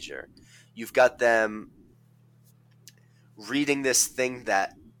major. You've got them reading this thing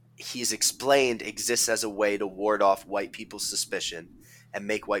that he's explained exists as a way to ward off white people's suspicion and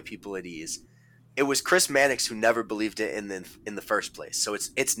make white people at ease. It was Chris Mannix who never believed it in the first place. So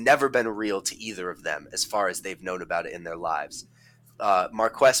it's never been real to either of them as far as they've known about it in their lives.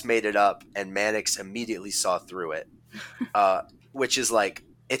 Marquess made it up, and Mannix immediately saw through it, which is like,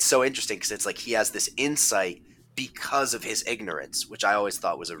 it's so interesting because it's like he has this insight because of his ignorance, which I always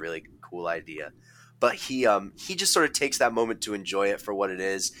thought was a really cool idea. But he just sort of takes that moment to enjoy it for what it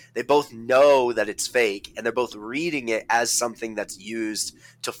is. They both know that it's fake, and they're both reading it as something that's used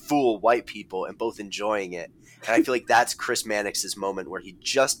to fool white people and both enjoying it. And I feel like that's Chris Mannix's moment where he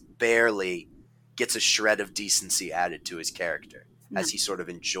just barely gets a shred of decency added to his character as he sort of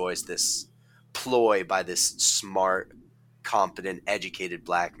enjoys this ploy by this smart, competent, educated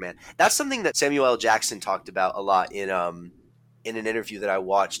black man. That's something that Samuel L. Jackson talked about a lot in an interview that I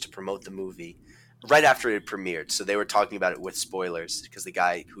watched to promote the movie. Right after it had premiered, so they were talking about it with spoilers because the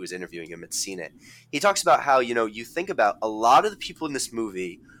guy who was interviewing him had seen it. He talks about how, you think about a lot of the people in this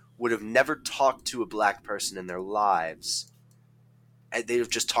movie would have never talked to a black person in their lives. And they'd have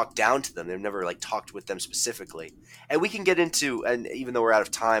just talked down to them. They've never talked with them specifically. And we can get into, and even though we're out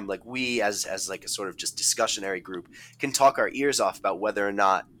of time, we as like a sort of just discussionary group can talk our ears off about whether or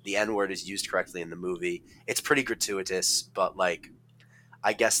not the N-word is used correctly in the movie. It's pretty gratuitous, but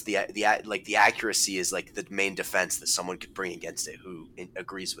I guess the accuracy is the main defense that someone could bring against it who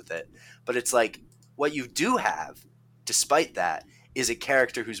agrees with it. But it's what you do have, despite that, is a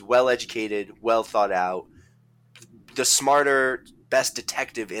character who's well educated, well thought out, the smarter, best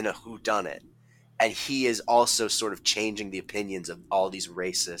detective in a whodunit, and he is also sort of changing the opinions of all these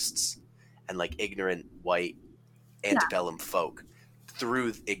racists and ignorant white antebellum folk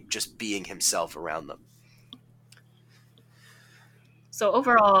through just being himself around them. So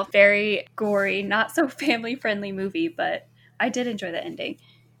overall, very gory, not so family-friendly movie, but I did enjoy the ending.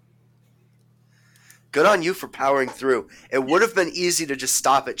 Good on you for powering through. It would have been easy to just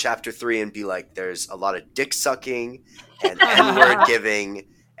stop at chapter 3 and be like, there's a lot of dick sucking and N-word giving,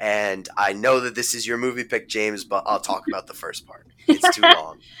 and I know that this is your movie pick, James, but I'll talk about the first part. It's too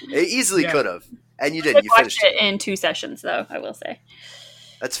long. It easily could have. And you didn't. You finished it in 2 sessions, though, I will say.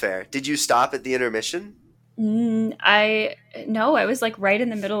 That's fair. Did you stop at the intermission? I was right in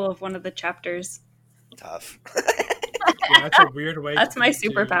the middle of one of the chapters. Tough. Yeah, that's a weird way. That's my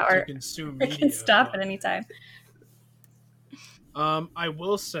superpower. To consume media. I can stop at any time. I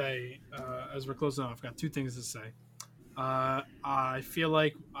will say, as we're closing off, I've got 2 things to say. I feel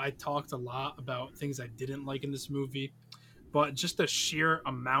like I talked a lot about things I didn't like in this movie, but just the sheer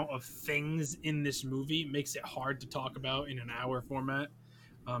amount of things in this movie makes it hard to talk about in an hour format.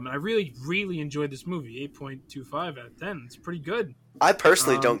 And I really, really enjoyed this movie. 8.25 out of 10. It's pretty good. I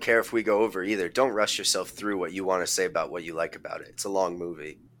personally don't care if we go over either. Don't rush yourself through what you want to say about what you like about it. It's a long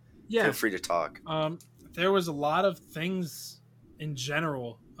movie. Yeah. Feel free to talk. There was a lot of things in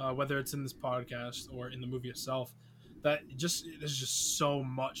general, whether it's in this podcast or in the movie itself, that there's just so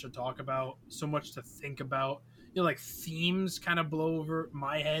much to talk about, so much to think about. Like themes kind of blow over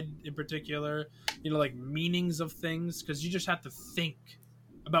my head in particular. Like meanings of things, because you just have to think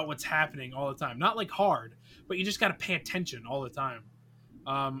about what's happening all the time. Not like hard, but you just got to pay attention all the time.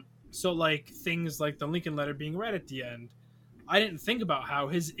 So like things like the Lincoln letter being read at the end, I didn't think about how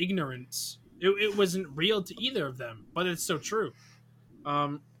his ignorance, it wasn't real to either of them, but it's so true.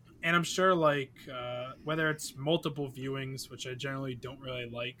 And I'm sure like whether it's multiple viewings, which I generally don't really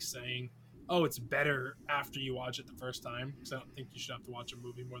like saying, oh, it's better after you watch it the first time, because I don't think you should have to watch a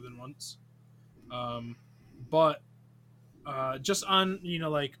movie more than once. But just on,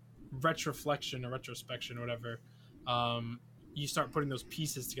 like retrospection or whatever, you start putting those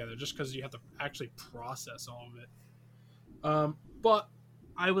pieces together just because you have to actually process all of it. But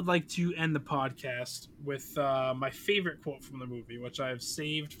I would like to end the podcast with my favorite quote from the movie, which I've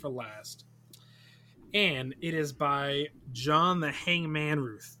saved for last. And it is by John the Hangman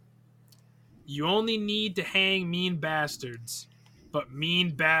Ruth. You only need to hang mean bastards, but mean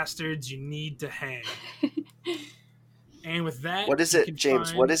bastards you need to hang. And with that, what is it,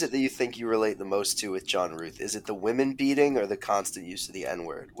 James? What is it that you think you relate the most to with John Ruth? Is it the women beating or the constant use of the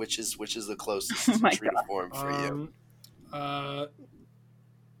N-word? Which is the closest true form for you?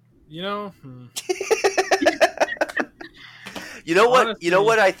 You know what? Honestly, you know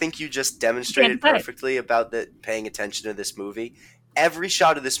what I think you just demonstrated perfectly about paying attention to this movie? Every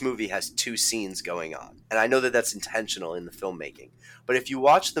shot of this movie has two scenes going on. And I know that that's intentional in the filmmaking. But if you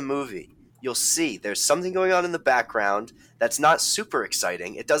watch the movie, you'll see there's something going on in the background that's not super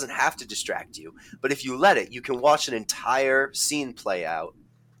exciting. It doesn't have to distract you. But if you let it, you can watch an entire scene play out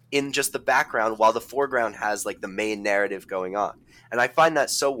in just the background while the foreground has like the main narrative going on. And I find that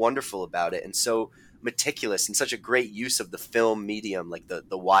so wonderful about it and so meticulous and such a great use of the film medium, like the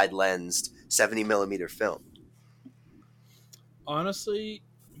wide-lensed 70mm film. Honestly,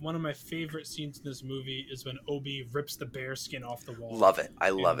 one of my favorite scenes in this movie is when Obi rips the bear skin off the wall. Love it.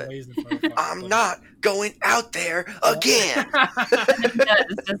 I love it. I'm not going out there again. He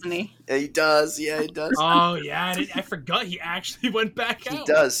does, doesn't he? Yeah, he does. Yeah, he does. Oh, yeah. I forgot he actually went back out.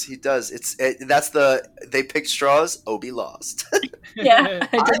 He does. They picked straws. Obi lost. Yeah.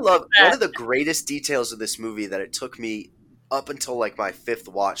 I love one of the greatest details of this movie that it took me up until like my fifth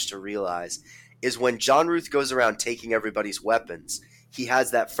watch to realize is when John Ruth goes around taking everybody's weapons. He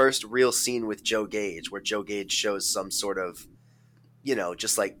has that first real scene with Joe Gage where Joe Gage shows some sort of,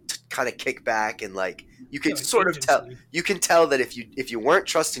 just like kind of kickback and like you can sort of tell. You can tell that if you weren't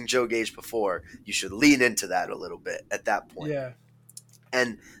trusting Joe Gage before, you should lean into that a little bit at that point. Yeah.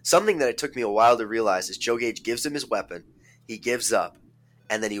 And something that it took me a while to realize is Joe Gage gives him his weapon, he gives up,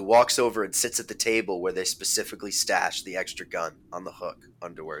 and then he walks over and sits at the table where they specifically stash the extra gun on the hook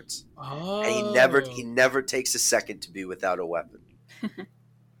underwards. Oh. And he never takes a second to be without a weapon.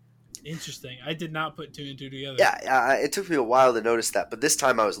 Interesting. I did not put two and two together. Yeah, it took me a while to notice that, but this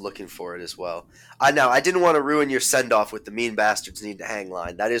time I was looking for it as well. I didn't want to ruin your send-off with the mean bastards need to hang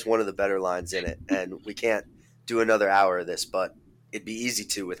line. That is one of the better lines in it, and we can't do another hour of this, but it'd be easy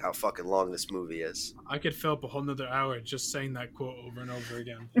to with how fucking long this movie is. I could fill up a whole nother hour just saying that quote over and over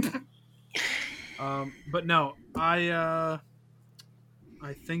again. But no,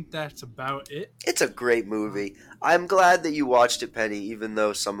 I think that's about it. It's a great movie. I'm glad that you watched it, Penny, even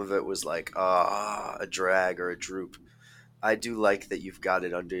though some of it was like a drag or a droop. I do like that you've got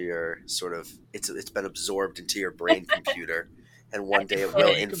it under your sort of it's been absorbed into your brain computer, and one day it will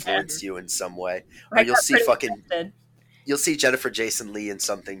influence you in some way. Or you'll see Jennifer Jason Leigh in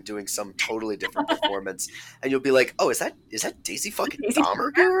something doing some totally different performance, and you'll be like, "Oh, is that Daisy fucking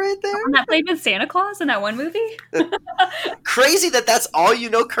Domergue right there?" That played with Santa Claus in that one movie. Crazy that's all you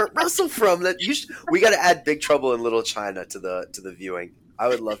know Kurt Russell from. We got to add Big Trouble in Little China to the viewing. I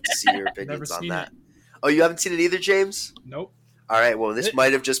would love to see your opinions on that. It. Oh, you haven't seen it either, James? Nope. All right, well, this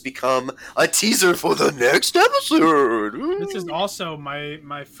might have just become a teaser for the next episode. This is also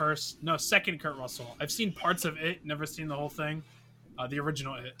my second Kurt Russell. I've seen parts of it, never seen the whole thing. The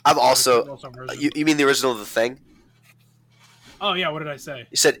original It. I've also... You mean the original of The Thing? Oh, yeah, what did I say?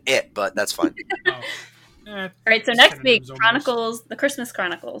 You said It, but that's fine. All right, so next week, the Christmas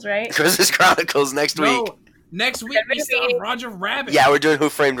Chronicles, right? Christmas Chronicles next week. Next week we start Roger Rabbit. Yeah, we're doing Who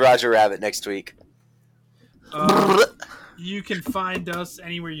Framed Roger Rabbit next week. You can find us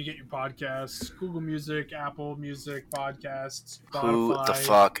anywhere you get your podcasts: Google Music, Apple Music, Podcasts, Spotify. Who the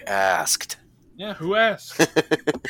fuck asked? Yeah, who asked?